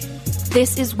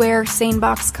 This is where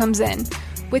SaneBox comes in.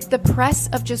 With the press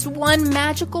of just one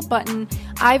magical button,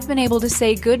 I've been able to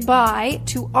say goodbye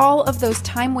to all of those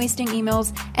time-wasting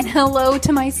emails and hello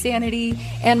to my sanity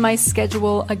and my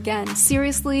schedule again.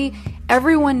 Seriously,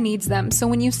 everyone needs them. So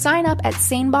when you sign up at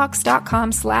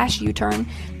sanebox.com/uturn,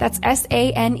 that's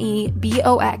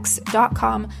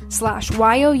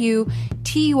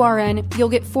sanebox.com/YOUTURN, you'll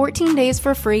get 14 days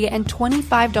for free and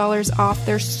 $25 off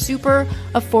their super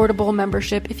affordable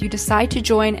membership if you decide to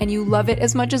join and you love it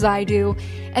as much as I do.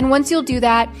 And once you'll do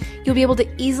that, you'll be able to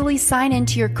easily sign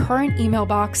into your current email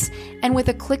box, and with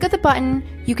a click of the button,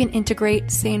 you can integrate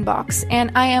SaneBox.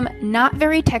 And I am not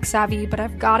very tech savvy, but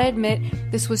I've got to admit,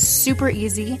 this was super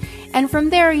easy. And from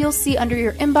there, you'll see under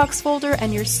your inbox folder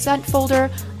and your sent folder,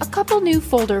 a couple new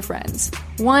folder friends.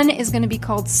 One is going to be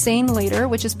called Sane Later,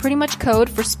 which is pretty much code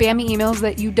for spammy emails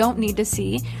that you don't need to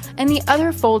see. And the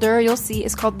other folder you'll see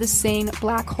is called the Sane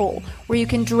Black Hole, where you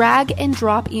can drag and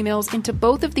drop emails into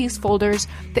both of these folders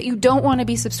that you don't want to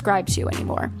be subscribed to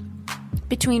anymore.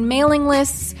 Between mailing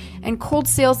lists and cold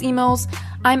sales emails,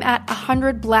 I'm at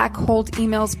 100 black hole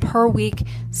emails per week,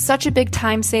 such a big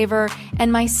time saver,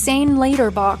 and my Sane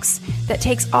Later box that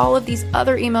takes all of these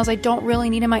other emails I don't really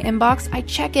need in my inbox. I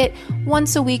check it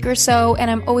once a week or so,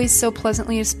 and I'm always so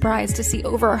pleasantly surprised to see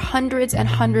over hundreds and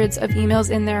hundreds of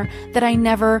emails in there that I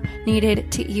never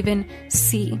needed to even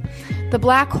see. The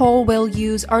black hole will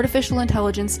use artificial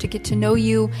intelligence to get to know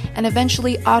you and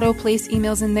eventually auto-place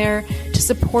emails in there to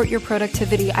support your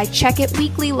productivity. I check it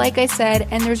weekly, like I said,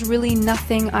 and there's really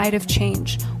nothing I'd have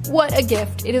changed. What a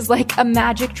gift. It is like a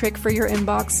magic trick for your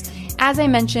inbox. As I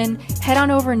mentioned, head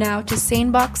on over now to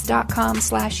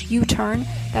sanebox.com/uturn.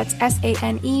 That's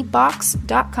SANE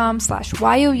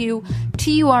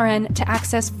box.com/YOUTURN to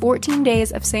access 14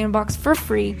 days of SaneBox for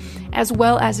free, as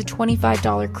well as a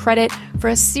 $25 credit for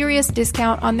a serious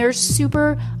discount on their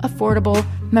super affordable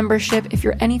membership. If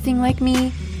you're anything like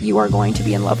me, you are going to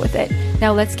be in love with it.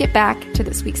 Now let's get back to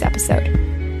this week's episode.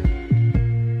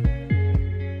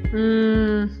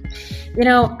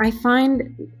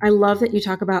 I love that you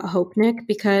talk about hope, Nick,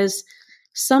 because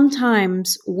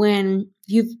sometimes when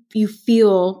you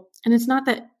feel, and it's not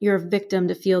that you're a victim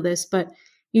to feel this, but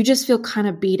you just feel kind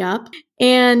of beat up.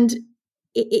 And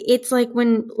it's like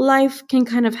when life can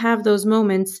kind of have those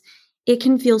moments, it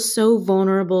can feel so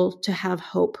vulnerable to have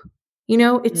hope.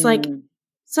 It's like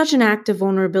such an act of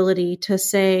vulnerability to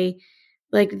say,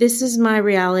 like, this is my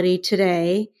reality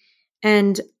today,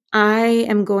 and I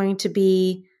am going to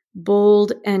be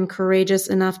bold and courageous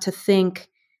enough to think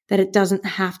that it doesn't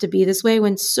have to be this way,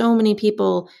 when so many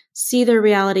people see their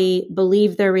reality,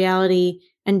 believe their reality,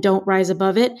 and don't rise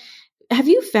above it. Have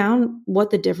you found what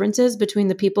the difference is between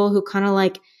the people who kind of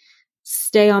like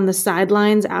stay on the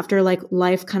sidelines after like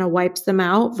life kind of wipes them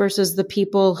out versus the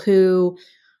people who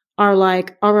are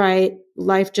like, all right,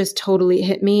 life just totally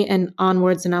hit me and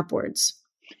onwards and upwards?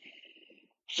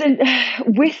 So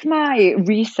with my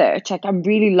research, like I'm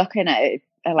really looking at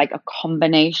like a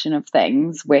combination of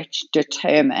things which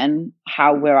determine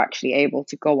how we're actually able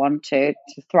to go on to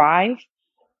thrive.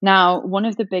 Now, one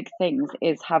of the big things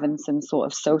is having some sort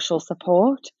of social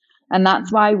support. And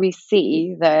that's why we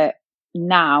see that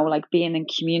now, like being in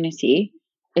community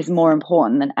is more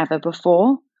important than ever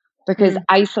before, because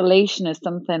isolation is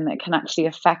something that can actually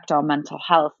affect our mental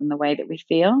health and the way that we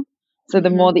feel. So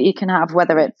the more that you can have,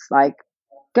 whether it's like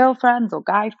girlfriends or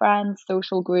guy friends,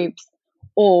 social groups,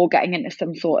 or getting into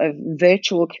some sort of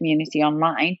virtual community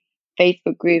online,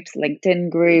 Facebook groups, LinkedIn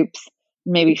groups,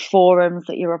 maybe forums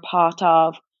that you're a part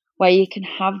of, where you can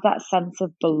have that sense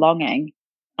of belonging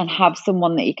and have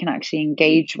someone that you can actually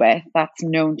engage with that's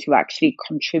known to actually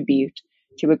contribute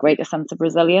to a greater sense of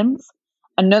resilience.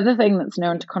 Another thing that's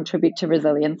known to contribute to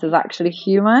resilience is actually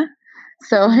humor.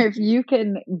 So if you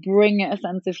can bring a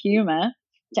sense of humor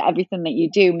to everything that you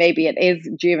do, maybe it is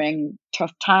during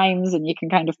tough times and you can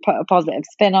kind of put a positive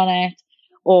spin on it,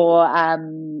 or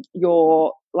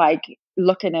you're like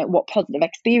looking at what positive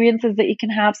experiences that you can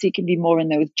have so you can be more in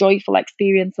those joyful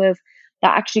experiences,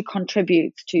 that actually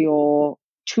contributes to your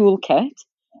toolkit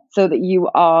so that you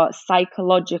are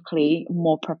psychologically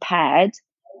more prepared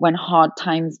when hard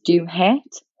times do hit.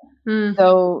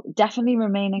 So definitely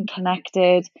remaining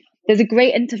connected. There's a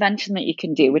great intervention that you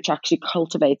can do which actually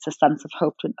cultivates a sense of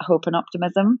hope and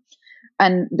optimism.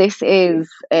 And this is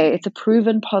it's a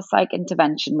proven post-psych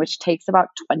intervention which takes about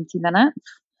 20 minutes.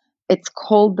 It's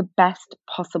called the Best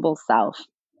Possible Self.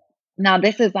 Now,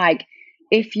 this is like,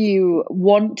 if you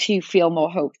want to feel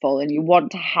more hopeful and you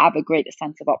want to have a greater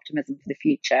sense of optimism for the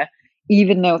future,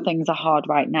 even though things are hard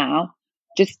right now,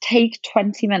 just take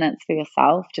 20 minutes for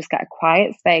yourself. Just get a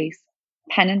quiet space,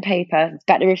 pen and paper. It's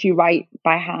better if you write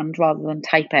by hand rather than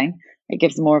typing. It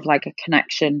gives more of like a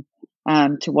connection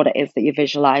to what it is that you're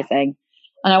visualizing.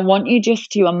 And I want you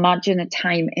just to imagine a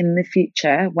time in the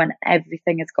future when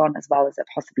everything has gone as well as it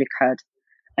possibly could,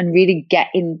 and really get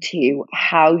into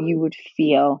how you would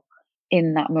feel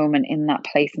in that moment, in that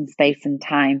place and space and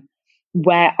time.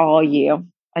 Where are you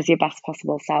as your best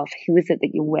possible self? Who is it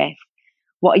that you're with?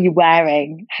 What are you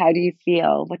wearing? How do you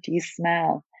feel? What do you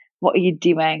smell? What are you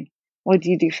doing? What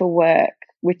do you do for work?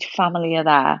 Which family are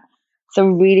there? So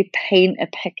really paint a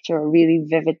picture, a really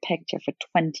vivid picture for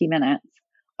 20 minutes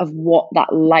of what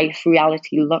that life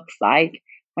reality looks like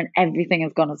when everything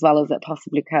has gone as well as it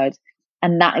possibly could.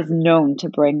 And that is known to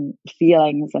bring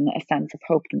feelings and a sense of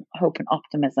hope and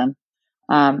optimism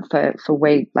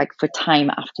for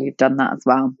time after you've done that as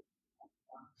well.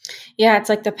 Yeah, it's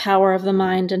like the power of the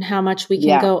mind and how much we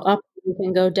can go up, we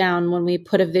can go down when we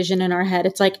put a vision in our head.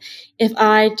 It's like if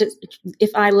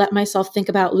I let myself think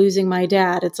about losing my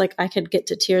dad, it's like I could get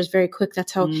to tears very quick.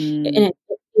 That's how, and it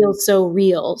feels so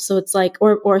real. So it's like,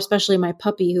 or especially my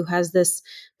puppy who has this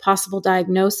possible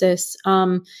diagnosis.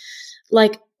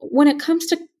 Like when it comes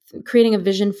to creating a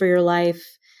vision for your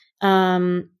life,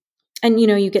 and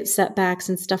you get setbacks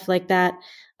and stuff like that.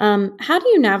 How do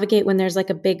you navigate when there's like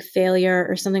a big failure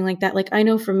or something like that? Like I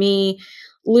know for me,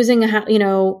 losing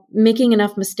making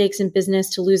enough mistakes in business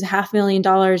to lose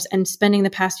 $500,000 and spending the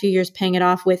past few years paying it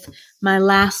off, with my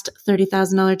last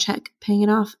 $30,000 check paying it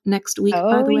off next week.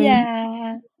 By the way.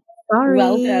 Yeah. Sorry.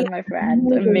 Well done, my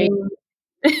friend. Amazing.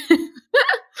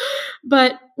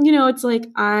 But, it's like,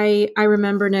 I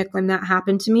remember, Nick, when that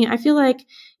happened to me, I feel like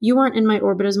you weren't in my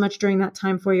orbit as much during that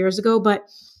time 4 years ago, but,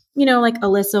 like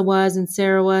Alyssa was and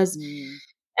Sarah was,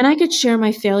 and I could share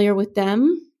my failure with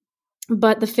them,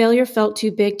 but the failure felt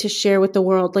too big to share with the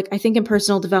world. Like, I think in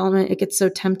personal development, it gets so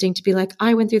tempting to be like,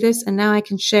 I went through this and now I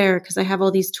can share because I have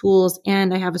all these tools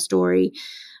and I have a story.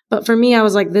 But for me, I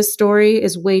was like, this story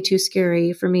is way too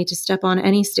scary for me to step on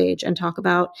any stage and talk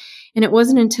about. And it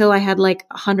wasn't until I had like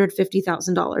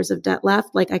 $150,000 of debt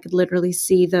left, like I could literally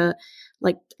see the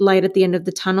like light at the end of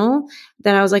the tunnel,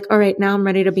 that I was like, all right, now I'm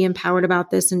ready to be empowered about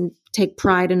this and take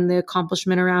pride in the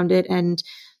accomplishment around it and,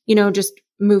 just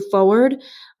move forward.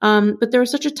 But there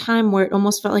was such a time where it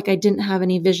almost felt like I didn't have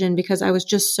any vision because I was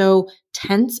just so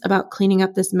tense about cleaning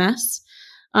up this mess.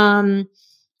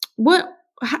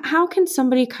 How can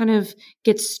somebody kind of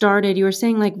get started? You were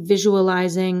saying like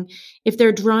visualizing, if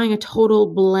they're drawing a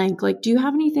total blank, like, do you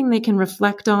have anything they can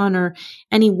reflect on or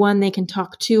anyone they can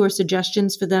talk to or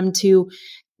suggestions for them to,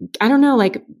 I don't know,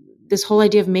 like this whole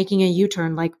idea of making a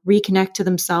U-turn, like reconnect to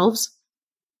themselves?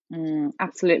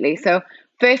 Absolutely. So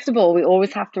first of all, we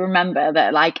always have to remember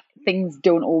that like things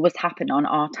don't always happen on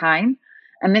our time.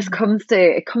 And it comes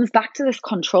back to this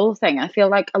control thing. I feel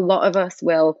like a lot of us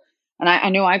will, and I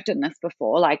know I've done this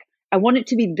before, like I want it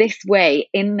to be this way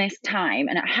in this time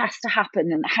and it has to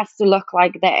happen and it has to look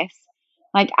like this.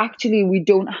 Like actually we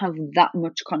don't have that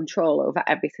much control over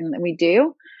everything that we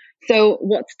do. So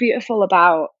what's beautiful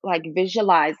about like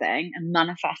visualizing and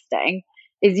manifesting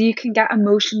is you can get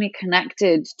emotionally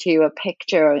connected to a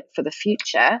picture for the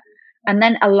future and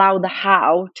then allow the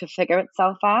how to figure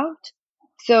itself out.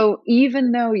 So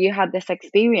even though you had this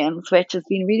experience, which has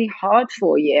been really hard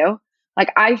for you,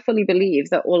 like I fully believe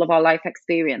that all of our life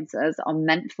experiences are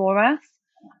meant for us.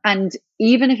 And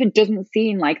even if it doesn't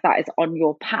seem like that is on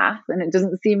your path and it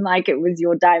doesn't seem like it was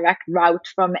your direct route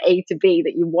from A to B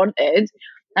that you wanted,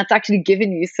 that's actually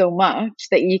given you so much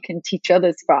that you can teach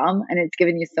others from. And it's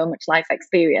given you so much life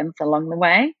experience along the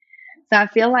way. So I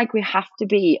feel like we have to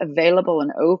be available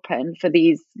and open for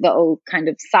these little kind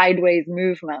of sideways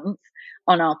movements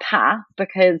on our path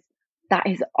because that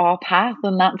is our path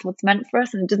and that's what's meant for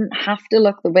us. And it doesn't have to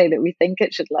look the way that we think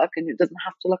it should look and it doesn't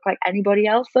have to look like anybody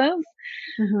else's.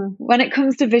 When it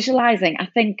comes to visualizing, I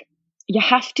think you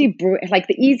have to, like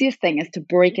the easiest thing is to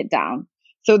break it down.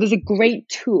 So there's a great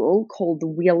tool called the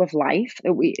Wheel of Life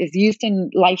that is used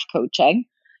in life coaching,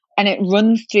 and it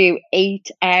runs through 8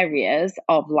 areas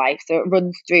of life. So it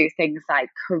runs through things like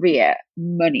career,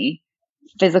 money,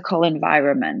 physical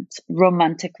environment,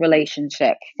 romantic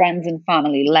relationship, friends and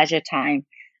family, leisure time,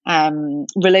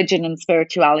 religion and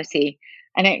spirituality.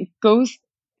 And it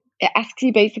asks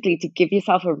you basically to give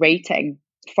yourself a rating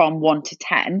from 1 to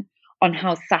 10 on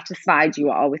how satisfied you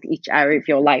are with each area of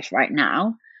your life right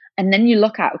now. And then you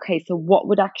look at, okay, so what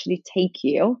would actually take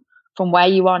you from where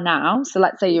you are now? So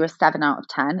let's say you're a 7 out of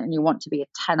 10 and you want to be a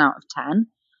 10 out of 10.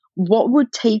 What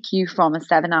would take you from a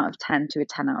 7 out of 10 to a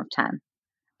 10 out of 10?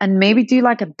 And maybe do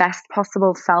like a best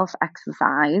possible self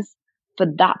exercise for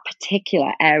that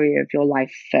particular area of your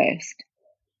life first.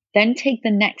 Then take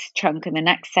the next chunk and the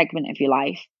next segment of your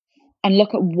life and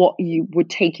look at what you would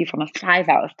take you from a 5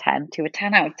 out of 10 to a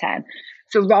 10 out of 10.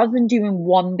 So rather than doing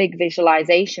one big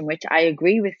visualization, which I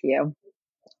agree with you,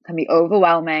 can be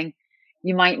overwhelming,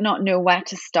 you might not know where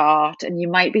to start and you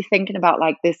might be thinking about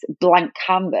like this blank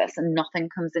canvas and nothing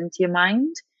comes into your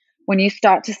mind. When you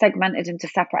start to segment it into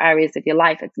separate areas of your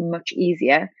life, it's much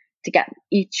easier to get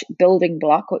each building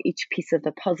block or each piece of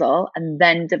the puzzle and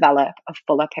then develop a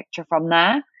fuller picture from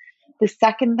there. The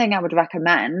second thing I would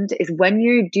recommend is when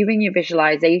you're doing your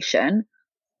visualization,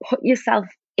 put yourself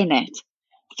in it.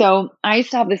 So I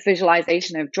used to have this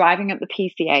visualization of driving up the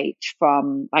PCH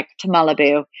from like to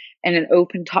Malibu in an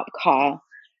open top car.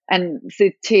 And so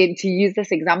to use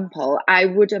this example, I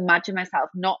would imagine myself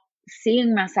not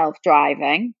seeing myself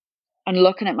driving and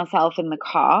looking at myself in the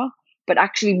car, but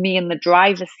actually me in the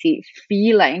driver's seat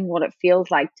feeling what it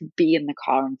feels like to be in the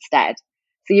car instead.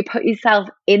 So you put yourself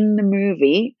in the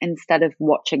movie instead of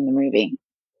watching the movie.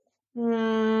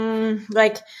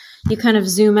 Like you kind of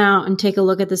zoom out and take a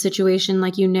look at the situation,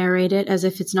 like you narrate it as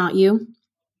if it's not you.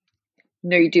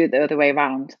 No, you do it the other way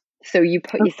around. So you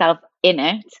put yourself in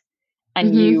it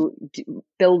and you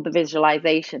build the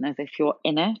visualization as if you're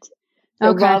in it.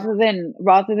 So rather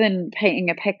than painting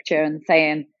a picture and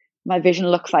saying my vision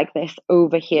looks like this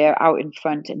over here out in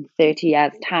front in 30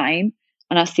 years time,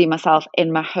 and I see myself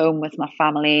in my home with my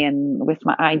family and with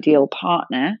my ideal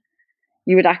partner,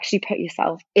 you would actually put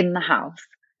yourself in the house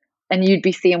and you'd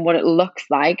be seeing what it looks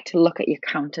like to look at your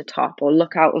countertop or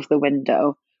look out of the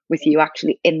window with you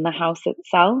actually in the house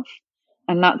itself.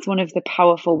 And that's one of the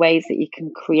powerful ways that you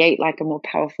can create like a more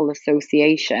powerful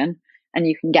association and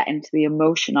you can get into the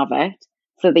emotion of it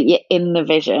so that you're in the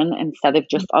vision instead of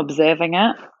just observing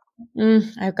it.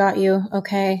 I've got you.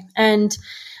 Okay. And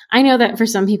I know that for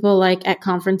some people, like at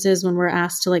conferences, when we're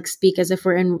asked to like speak as if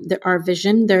we're in our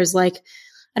vision, there's like,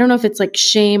 I don't know if it's like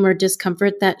shame or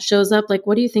discomfort that shows up. Like,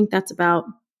 what do you think that's about?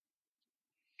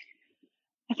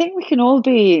 I think we can all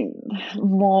be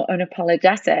more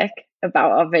unapologetic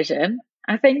about our vision.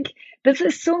 I think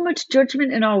there's so much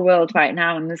judgment in our world right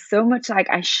now, and there's so much like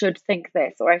I should think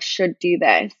this or I should do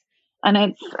this,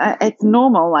 and it's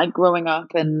normal, like growing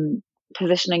up and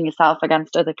positioning yourself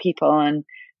against other people and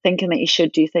thinking that you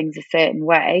should do things a certain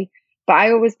way. But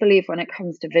I always believe when it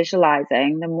comes to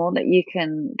visualizing, the more that you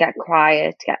can get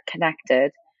quiet, get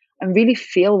connected, and really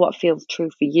feel what feels true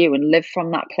for you and live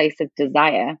from that place of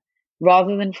desire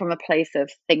rather than from a place of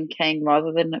thinking,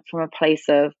 rather than from a place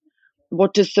of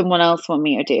what does someone else want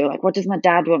me to do? Like, what does my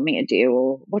dad want me to do?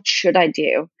 Or what should I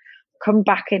do? Come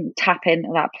back and tap into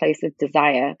that place of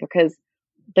desire, because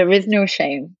there is no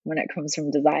shame when it comes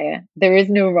from desire. There is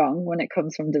no wrong when it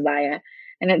comes from desire.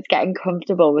 And it's getting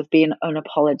comfortable with being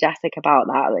unapologetic about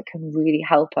that can really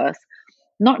help us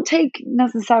not take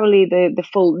necessarily the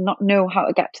full, not know how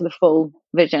to get to the full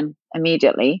vision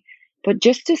immediately, but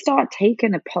just to start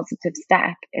taking a positive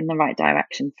step in the right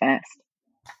direction first.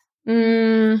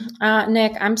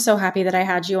 Nick, I'm so happy that I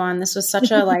had you on. This was such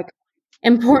a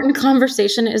important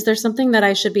conversation. Is there something that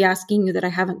I should be asking you that I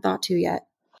haven't thought to yet?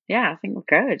 Yeah, I think we're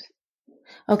good.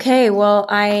 Okay. Well,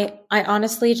 I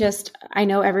honestly I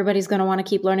know everybody's going to want to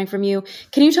keep learning from you.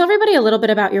 Can you tell everybody a little bit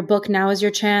about your book? Now is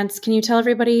your chance. Can you tell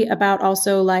everybody about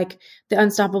also the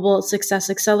Unstoppable Success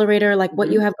Accelerator,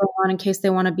 what you have going on in case they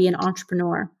want to be an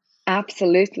entrepreneur?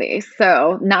 Absolutely.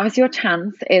 So Now Is Your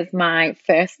Chance is my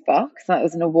first book. So it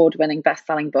was an award-winning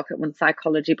best-selling book. It won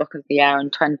Psychology Book of the Year in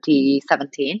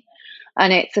 2017.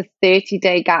 And it's a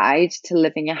 30-day guide to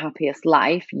living your happiest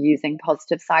life using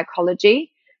positive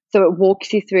psychology. So it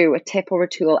walks you through a tip or a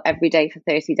tool every day for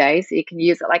 30 days. So you can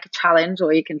use it like a challenge,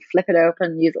 or you can flip it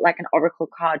open, use it like an Oracle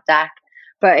card deck.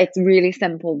 But it's really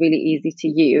simple, really easy to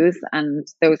use. And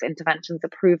those interventions are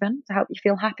proven to help you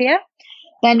feel happier.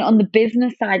 Then on the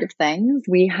business side of things,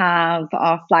 we have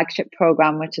our flagship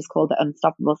program, which is called the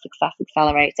Unstoppable Success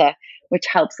Accelerator, which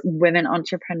helps women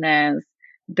entrepreneurs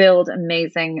build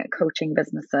amazing coaching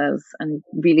businesses and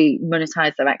really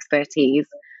monetize their expertise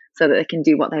so that they can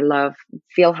do what they love,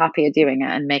 feel happier doing it,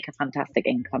 and make a fantastic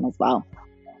income as well.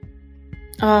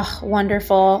 Oh,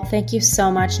 wonderful. Thank you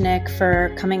so much, Nick,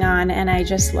 for coming on. And I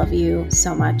just love you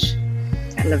so much.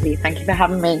 I love you. Thank you for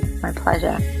having me. My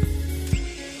pleasure.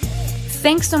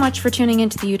 Thanks so much for tuning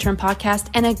into the U-Turn podcast.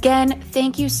 And again,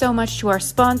 thank you so much to our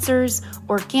sponsors,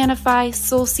 Organifi,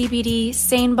 Soul CBD,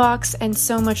 SaneBox, and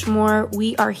so much more.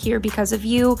 We are here because of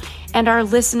you and our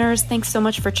listeners. Thanks so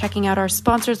much for checking out our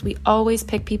sponsors. We always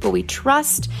pick people we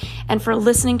trust, and for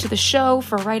listening to the show,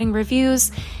 for writing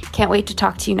reviews. Can't wait to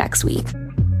talk to you next week.